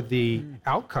for the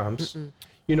outcomes.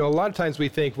 You know, a lot of times we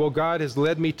think, well, God has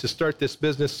led me to start this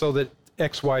business so that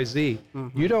X, Y, Z.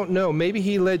 You don't know. Maybe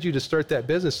he led you to start that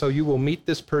business so you will meet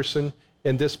this person,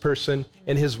 and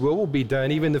his will be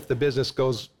done, even if the business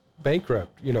goes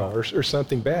bankrupt, you know, or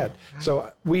something bad.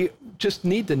 So we just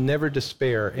need to never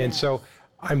despair. And so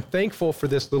I'm thankful for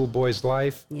this little boy's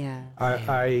life. Yeah.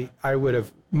 I would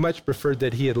have much preferred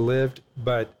that he had lived,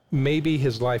 but maybe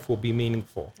his life will be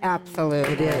meaningful.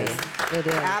 Absolutely. It is.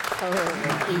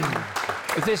 Absolutely.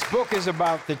 But this book is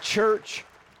about the church,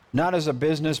 not as a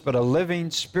business, but a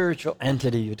living spiritual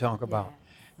entity you talk about.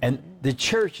 And the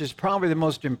church is probably the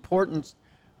most important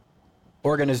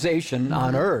organization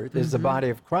on earth, is the body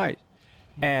of Christ.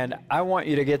 And I want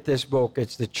you to get this book.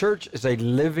 It's The Church is a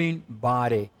Living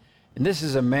Body. And this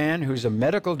is a man who's a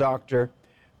medical doctor,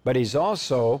 but he's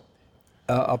also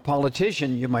a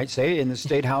politician, you might say, in the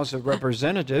State House of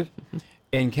Representatives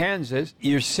in Kansas.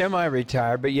 You're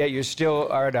semi-retired, but yet you still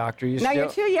are a doctor. You're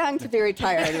too young to be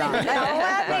retired, Ron. Now,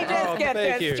 let me just get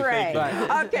this straight.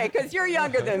 Okay, because you're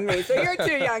younger than me, so you're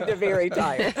too young to be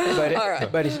retired.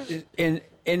 But in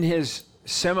his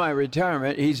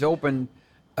semi-retirement, he's opened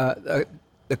the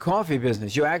coffee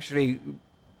business. You actually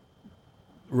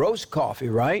roast coffee,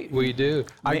 right? We do.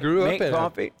 I grew up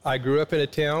in a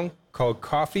town called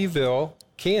Coffeyville,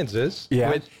 Kansas.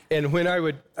 Yeah. And when I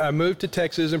would move to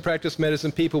Texas and practice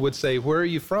medicine, people would say, "Where are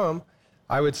you from?"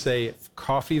 I would say,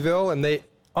 "Coffeyville," and they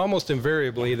almost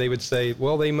invariably they would say,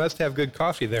 "Well, they must have good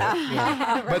coffee there."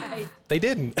 But they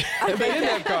didn't. They didn't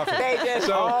have coffee.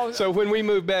 So when we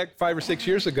moved back 5 or 6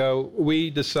 years ago, we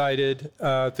decided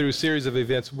through a series of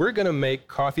events, we're going to make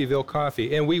Coffeyville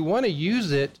coffee, and we want to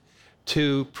use it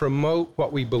to promote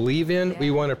what we believe in.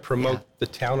 We want to promote the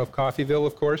town of Coffeyville,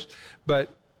 of course, but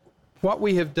what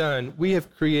we have done, we have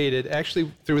created,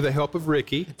 actually through the help of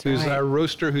Ricky, who's our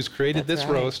roaster who's created this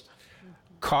roast,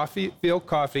 Coffeyville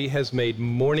Coffee has made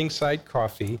Morningside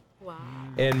coffee. Wow.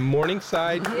 And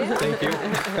Morningside, thank you.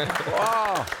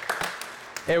 Wow.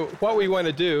 And what we want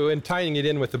to do, and tying it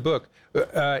in with the book,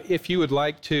 if you would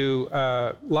like to,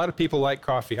 a lot of people like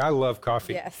coffee. I love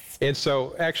coffee. Yes. And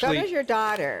so actually. So does your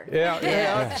daughter.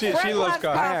 Yeah. She loves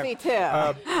coffee. Too.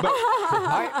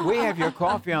 We have your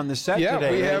coffee on the set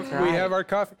today. We have our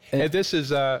coffee. And this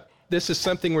is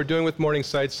something we're doing with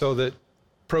Morningside so that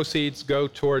proceeds go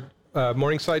toward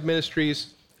Morningside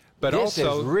Ministries. But this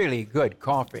is really good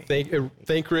coffee.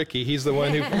 Thank Ricky. He's the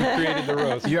one who created the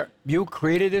roast. You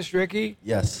created this, Ricky?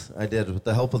 Yes, I did, with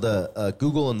the help of the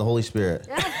Google and the Holy Spirit.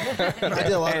 I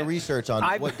did a lot of research on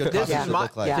what good coffee should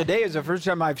look like. Today is the first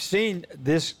time I've seen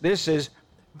this. This is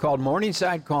called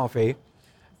Morningside Coffee.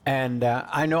 And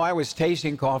I know I was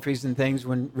tasting coffees and things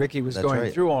when Ricky was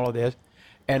going through all of this.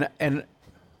 And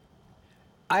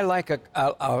I like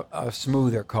a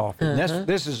smoother coffee.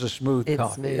 This is a smooth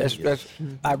coffee.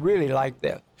 Smooth. I really like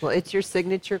that. Well, it's your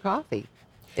signature coffee.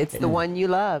 It's the one you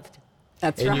loved.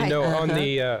 That's And right. you know, on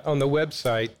the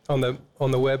website, on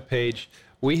the web page,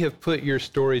 we have put your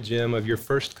story, Jim, of your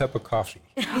first cup of coffee.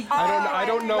 I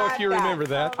don't know if you remember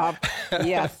that.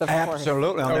 Yes, of course.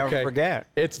 Absolutely, I'll never forget.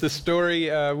 It's the story.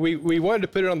 We wanted to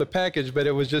put it on the package, but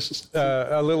it was just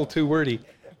a little too wordy.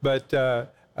 But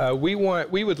we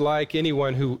would like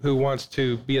anyone who wants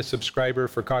to be a subscriber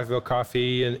for Coffeyville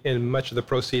Coffee, and much of the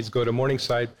proceeds go to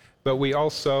Morningside. But we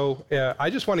also, I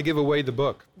just want to give away the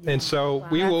book, and so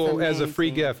we will, as a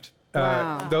free gift,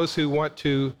 those who want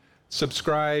to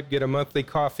subscribe, get a monthly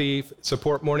coffee,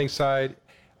 support Morningside.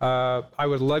 I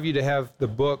would love you to have the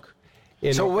book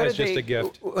as just a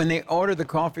gift. When they order the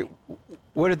coffee,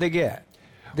 what did they get?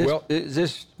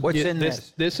 What's in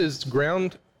this? This is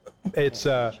ground. It's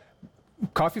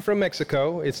coffee from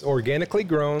Mexico. It's organically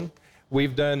grown.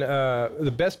 We've done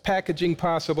the best packaging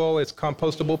possible. It's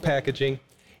compostable packaging.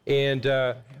 And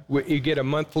you get a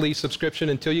monthly subscription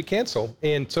until you cancel.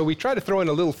 And so we try to throw in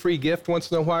a little free gift once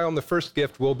in a while, and the first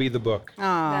gift will be the book. Oh,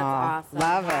 That's awesome.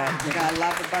 love it. You're going to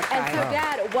love the book. And so,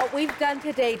 Dad, what we've done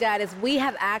today, Dad, is we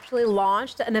have actually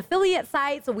launched an affiliate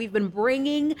site. So we've been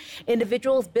bringing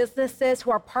individuals, businesses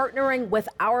who are partnering with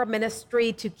our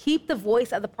ministry to keep the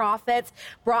voice of the prophets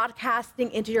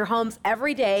broadcasting into your homes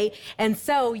every day. And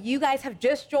so you guys have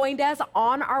just joined us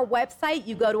on our website.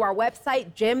 You go to our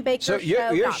website,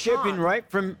 jimbakkershow.com. You're shipping right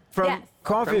from Yes.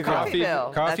 Coffeyville.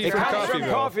 Coffeyville. Coffee That's from right. From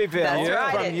Coffeyville. Coffeyville. That's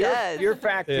right, From it does. your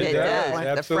factory. It there. does, The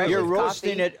absolutely. freshest You're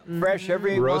roasting coffee. it fresh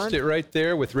every Roast month? it right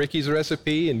there with Ricky's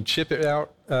recipe and ship it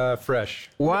out fresh.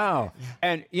 Wow.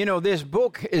 And, this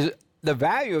book is, the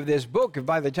value of this book,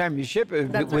 by the time you ship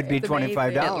it, That's would right. be It's amazing.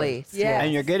 $25. At least. Yes.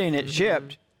 And you're getting it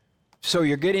shipped. So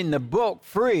you're getting the book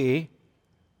free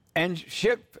and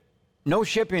no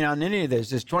shipping on any of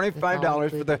this. It's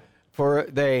 $25 for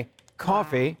the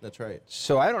coffee. That's right.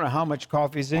 So I don't know how much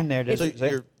coffee's in there.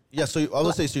 So I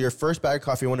will say, so your first bag of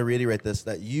coffee, I want to reiterate this,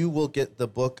 that you will get the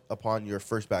book upon your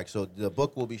first bag. So the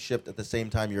book will be shipped at the same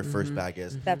time your first bag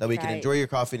is. That's that we can right. enjoy your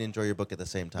coffee and enjoy your book at the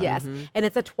same time. Yes, and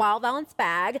it's a 12-ounce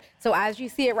bag. So as you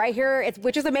see it right here,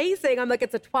 which is amazing.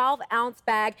 It's a 12-ounce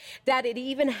bag. Dad, it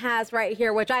even has right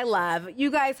here, which I love. You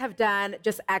guys have done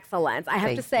just excellence. I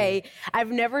have to say,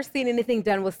 I've never seen anything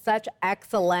done with such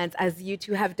excellence as you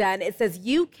two have done. It says,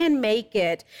 you can make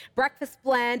it. Breakfast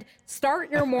blend. Start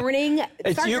your morning.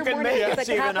 Start your morning with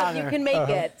a cup of you can make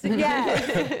it.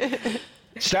 Yes.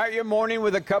 Start your morning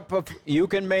with a cup of you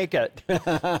can make it.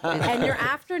 And your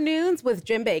afternoons with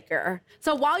Jim Bakker.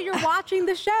 So while you're watching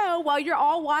the show, while you're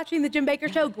all watching the Jim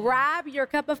Bakker Show, grab your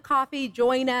cup of coffee,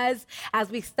 join us as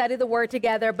we study the Word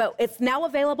together. But it's now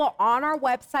available on our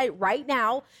website right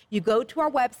now. You go to our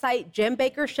website,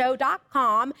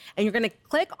 jimbakkershow.com, and you're going to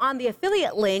click on the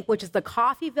affiliate link, which is the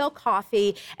Coffeyville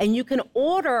Coffee, and you can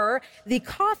order the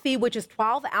coffee, which is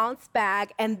 12-ounce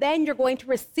bag, and then you're going to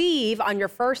receive on your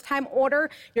first-time order,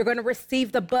 you're going to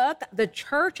receive the book, The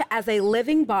Church as a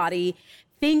Living Body,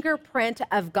 Fingerprint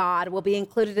of God will be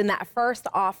included in that first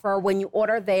offer when you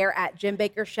order there at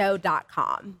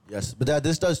jimbakkershow.com. Yes, but Dad,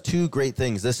 this does two great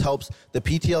things. This helps the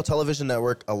PTL television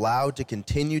network allowed to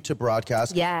continue to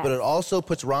broadcast, but it also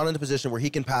puts Ron in a position where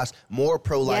he can pass more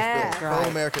pro-life bills,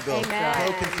 pro-America bills,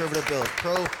 pro-conservative bills,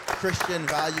 pro-Christian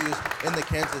values in the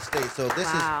Kansas state. So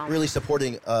this is really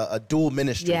supporting a dual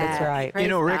ministry. That's right.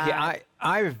 Ricky,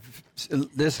 I've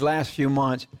this last few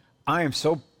months, I am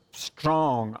so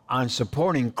strong on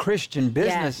supporting Christian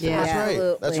businesses.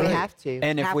 Yes, That's right. We have to.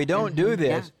 And if we don't do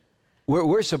this,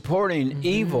 we're supporting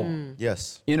evil.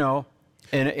 Yes.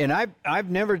 And I've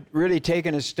never really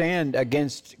taken a stand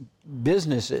against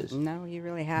businesses. No, you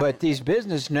really haven't. But these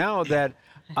businesses now that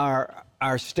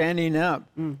are standing up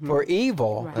for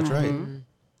evil. That's right.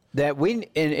 That we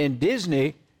in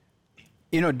Disney,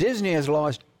 Disney has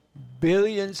lost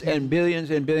billions and billions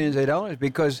and billions of dollars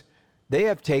because they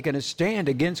have taken a stand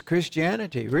against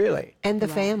Christianity, really. And the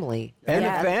family. And the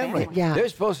family. Yeah. They're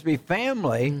supposed to be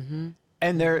family,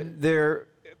 and they're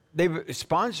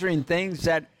sponsoring things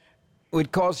that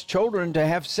would cause children to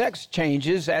have sex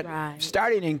changes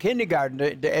starting in kindergarten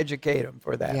to educate them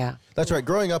for that. Yeah. That's right.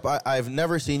 Growing up, I've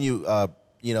never seen you,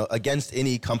 against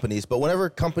any companies. But whenever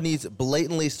companies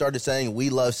blatantly started saying,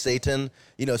 we love Satan,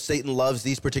 Satan loves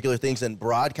these particular things and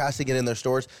broadcasting it in their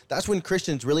stores, that's when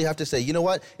Christians really have to say, you know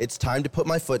what? It's time to put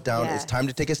my foot down. It's time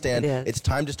to take a stand. It's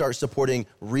time to start supporting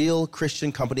real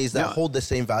Christian companies that hold the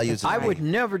same values as I me. would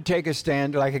never take a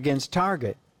stand like against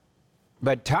Target.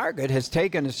 But Target has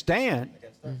taken a stand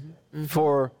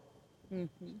for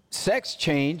sex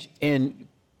change in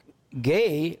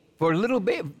gay for little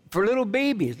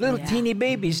babies, little teeny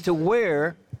babies to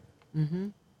wear,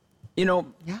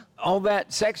 all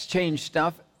that sex change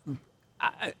stuff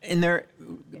in their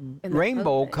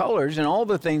rainbow colors and all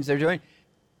the things they're doing.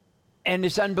 And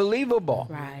it's unbelievable.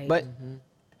 Right. But,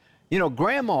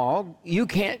 Grandma, you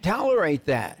can't tolerate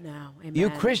that. No, amen.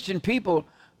 You Christian people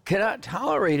cannot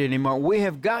tolerate it anymore. We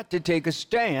have got to take a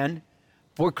stand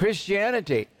for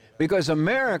Christianity because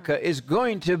America is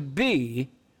going to be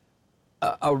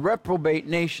a reprobate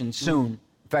nation soon.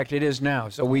 In fact, it is now.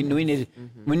 So we need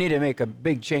to make a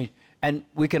big change. And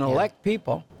we can elect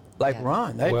people like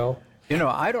Ron.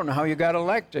 I don't know how you got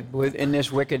elected in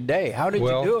this wicked day. How did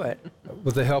you do it?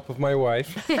 With the help of my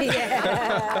wife.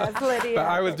 Yes, Lydia. But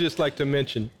I would just like to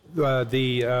mention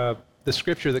the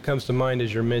scripture that comes to mind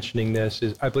as you're mentioning this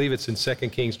is, I believe it's in 2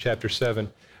 Kings chapter 7,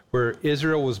 where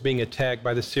Israel was being attacked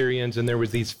by the Syrians, and there was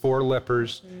these 4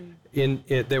 lepers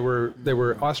they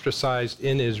were ostracized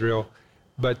in Israel,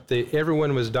 but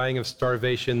everyone was dying of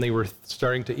starvation. They were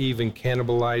starting to even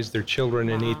cannibalize their children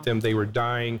and eat them. They were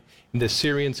dying. And the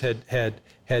Syrians had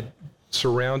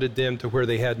surrounded them to where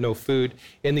they had no food.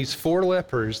 And these 4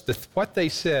 lepers, what they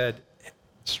said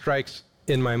strikes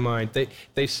in my mind.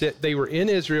 They said they were in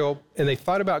Israel, and they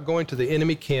thought about going to the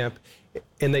enemy camp,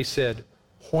 and they said,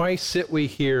 "Why sit we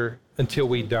here until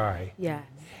we die?" Yeah.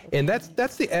 And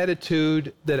that's the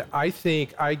attitude that I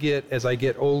think I get as I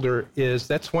get older.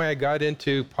 That's why I got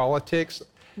into politics.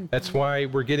 That's why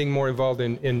we're getting more involved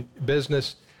in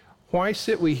business. Why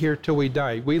sit we here till we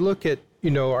die? We look at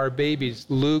our babies,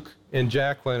 Luke and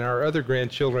Jacqueline, our other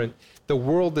grandchildren, the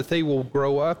world that they will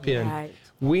grow up in. Right.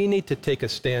 We need to take a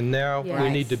stand now. Yes. We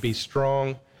need to be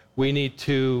strong. We need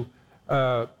to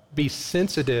be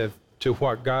sensitive to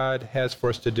what God has for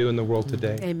us to do in the world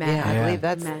today. Amen. Yeah, I believe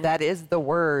that is the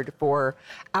word for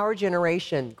our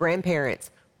generation, grandparents.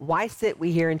 Why sit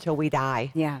we here until we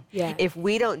die? Yeah. If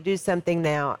we don't do something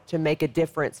now to make a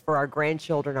difference for our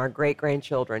grandchildren, our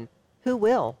great-grandchildren, who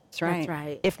will? That's right. That's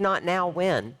right. If not now,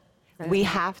 when? We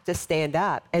have to stand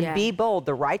up and be bold.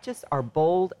 The righteous are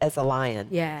bold as a lion.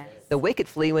 Yes. The wicked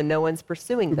flee when no one's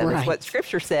pursuing them, is what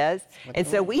Scripture says. And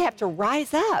so we have to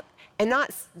rise up and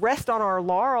not rest on our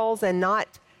laurels and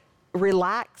not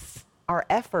relax our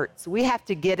efforts. We have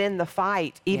to get in the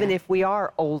fight, even if we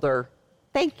are older.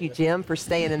 Thank you, Jim, for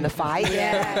staying in the fight.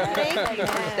 Thank you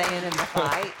for staying in the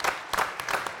fight.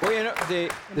 Well,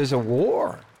 there's a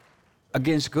war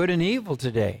against good and evil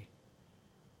today.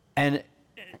 And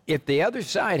if the other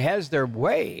side has their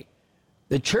way,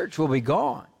 the church will be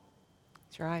gone.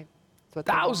 That's right.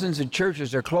 Thousands of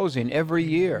churches are closing every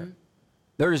year.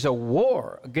 There's a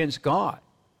war against God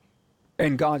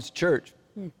and God's church.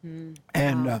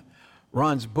 And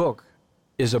Ron's book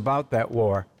is about that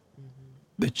war.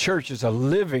 The church is a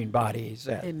living body, he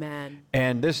said. Amen.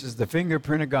 And this is the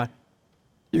fingerprint of God.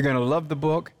 You're going to love the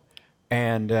book,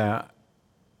 and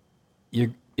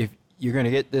if you're going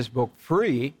to get this book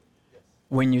free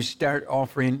when you start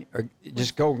offering, or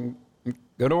just go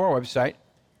to our website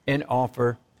and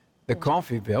offer the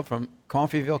Coffeyville from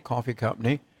Coffeyville Coffee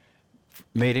Company,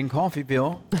 made in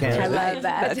Coffeyville, Kansas. I love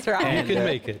that. That's right. And you can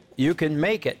make it. You can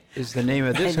make it is the name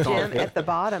of this And coffee. Jim, at the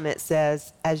bottom it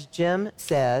says, as Jim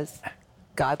says,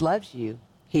 God loves you.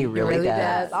 He really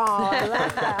does. Oh, I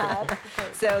love that.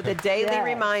 So the daily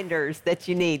reminders that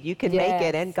you need, you can make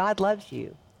it, and God loves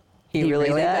you. He really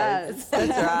does.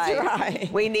 That's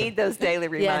right. We need those daily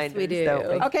reminders. Yes, we do. Don't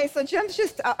we? Okay, so Jim's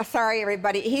just, sorry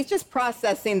everybody, he's just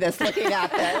processing this, looking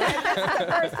at this. This is the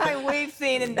first time we've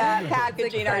seen in that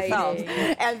packaging ourselves.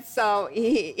 And so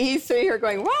he's sitting here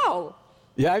going, wow.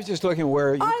 Yeah, I was just looking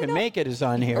where you can make it is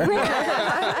on here.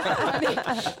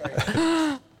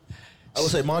 I will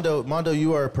say, Mondo,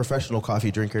 you are a professional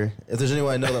coffee drinker. If there's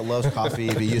anyone I know that loves coffee,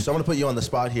 it'd be you. So I'm going to put you on the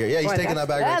spot here. Yeah, he's taking that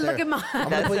bag right there. Look at mine. I'm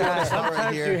going to put you on the spot right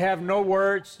Sometimes here. you have no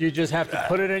words. You just have to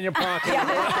put it in your pocket.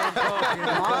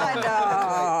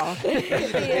 Mondo. If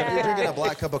you're drinking a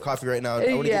black cup of coffee right now,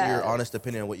 I want to get your honest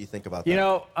opinion on what you think about that. You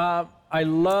know, I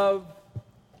love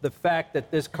the fact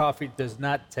that this coffee does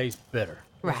not taste bitter.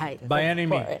 Right. By any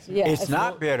means. It's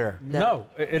not bitter. No,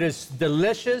 it is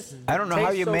delicious. I don't know how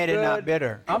Tastes you so made it not good.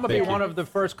 bitter. I'm going to be one of the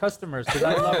first customers because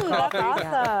I love coffee. That's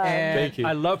awesome. And Thank you.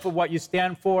 I love for what you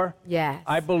stand for. Yes.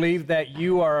 I believe that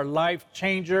you are a life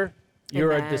changer.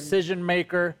 You're Amen. a decision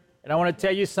maker. And I want to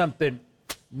tell you something.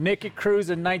 Nicky Cruz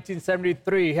in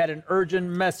 1973 had an urgent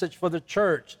message for the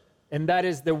church, and that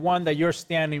is the one that you're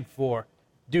standing for.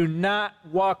 Do not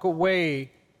walk away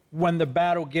when the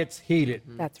battle gets heated.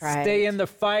 That's right. Stay in the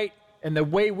fight. And the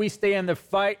way we stay in the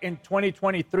fight in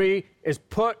 2023 is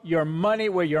put your money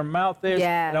where your mouth is.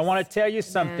 Yes. And I want to tell you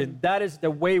something. Amen. That is the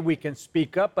way we can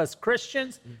speak up as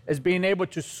Christians, is being able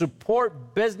to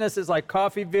support businesses like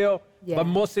Coffeyville, Yes. but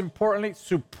most importantly,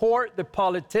 support the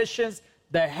politicians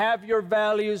that have your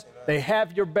values, they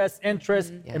have your best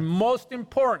interests, and most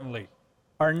importantly,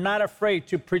 are not afraid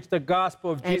to preach the gospel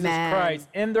of Jesus Amen. Christ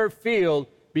in their field,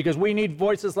 because we need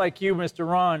voices like you, Mr.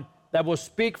 Ron, that will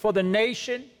speak for the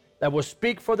nation, that will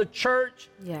speak for the church,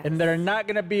 Yes. and that are not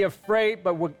going to be afraid,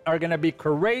 but are going to be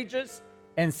courageous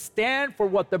and stand for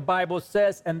what the Bible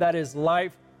says, and that is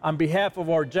life. On behalf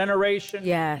of our generation,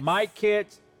 Yes. my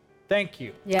kids, thank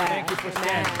you. Yes. Thank you for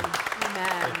standing.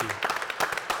 Amen.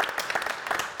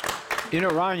 You know,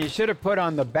 Ron, you should have put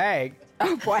on the bag,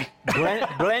 Oh, boy.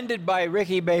 blended by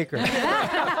Ricky Bakker.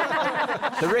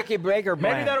 The Ricky Bakker brand.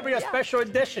 Maybe that'll be a special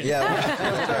edition.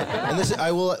 Yeah. And this,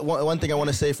 one thing I want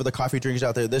to say for the coffee drinkers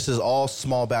out there, this is all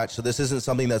small batch, so this isn't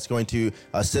something that's going to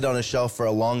sit on a shelf for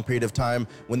a long period of time.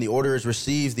 When the order is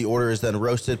received, the order is then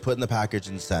roasted, put in the package,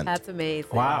 and sent. That's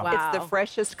amazing. Wow. It's the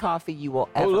freshest coffee you will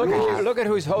ever Oh, look have. at you. Look at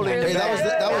who's holding Hey, the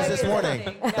that was this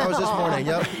morning. That was this morning.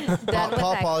 Yep. Done with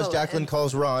Paw, as excellence. Jacqueline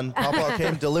calls Ron. Paw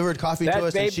came, delivered coffee to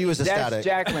us, and she was ecstatic. That's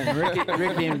Jacqueline,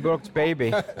 Ricky and Brooke's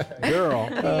baby girl,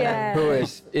 Yes. who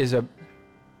is a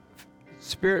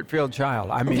spirit-filled child.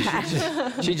 I mean,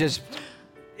 she just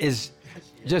is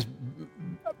just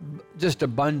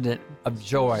abundant of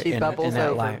joy She in bubbles that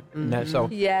over. life. And that- so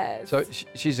Yes. so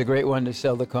she's a great one to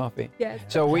sell the coffee. Yes.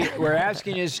 So we're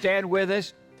asking you to stand with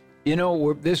us. You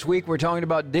know, this week we're talking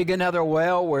about dig another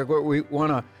well. We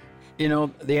want to, you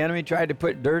know, the enemy tried to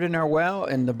put dirt in our well,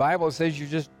 and the Bible says you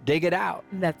just dig it out.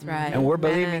 That's right. And we're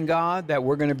Amen. believing God that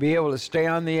we're going to be able to stay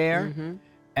on the air. Mm-hmm.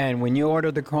 And when you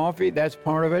order the coffee, that's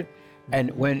part of it.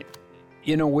 And when,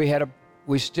 you know, we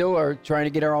still are trying to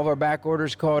get all of our back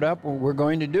orders caught up. We're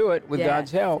going to do it with Yes.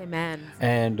 God's help. Amen.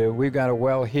 And we've got a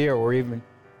well here. We're even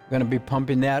going to be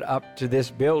pumping that up to this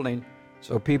building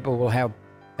so people will have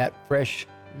that fresh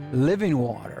living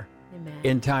water Amen.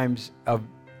 in times of,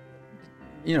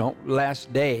 you know,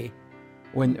 last day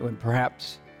when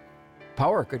perhaps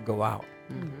power could go out.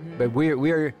 But we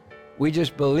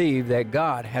just believe that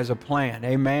God has a plan.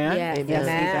 Amen? Yes. Amen.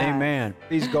 Amen. Amen.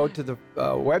 Please go to the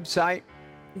website,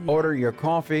 order your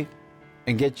coffee,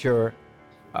 and get your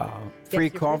free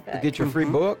your coffee, free book. get your free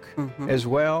book as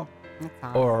well. That's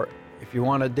awesome. Or if you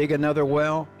want to dig another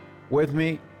well with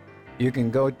me, you can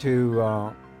go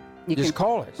to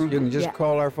call us. You can just Yeah.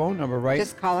 call our phone number, right?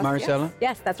 Just call us, Marcella?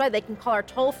 Yes, that's right. They can call our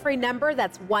toll-free number.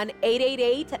 That's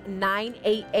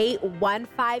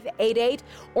 1-888-988-1588.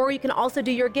 Or you can also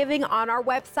do your giving on our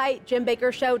website,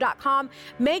 jimbakkershow.com.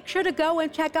 Make sure to go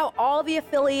and check out all the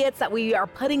affiliates that we are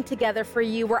putting together for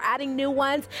you. We're adding new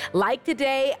ones like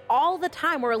today. All the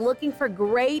time, we're looking for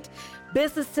great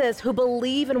businesses who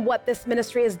believe in what this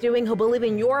ministry is doing, who believe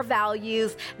in your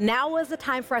values. Now is the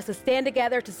time for us to stand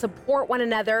together to support one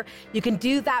another. You can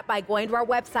do that by going to our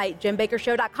website,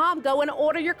 jimbakkershow.com. Go and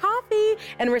order your coffee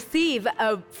and receive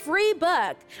a free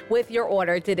book with your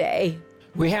order today.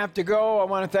 We have to go. I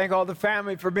want to thank all the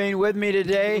family for being with me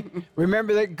today.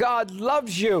 Remember that God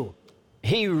loves you.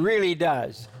 He really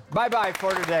does. Bye-bye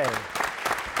for today.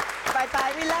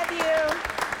 Bye-bye. We love you.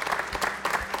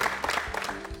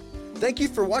 Thank you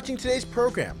for watching today's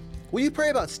program. Will you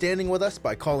pray about standing with us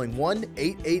by calling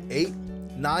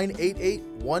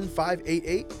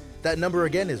 1-888-988-1588? That number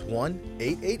again is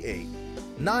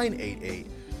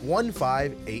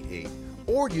 1-888-988-1588.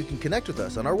 Or you can connect with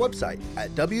us on our website at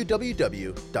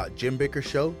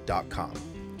www.jimbakkershow.com.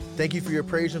 Thank you for your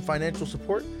prayers and financial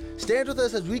support. Stand with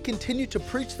us as we continue to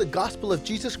preach the gospel of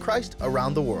Jesus Christ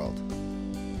around the world.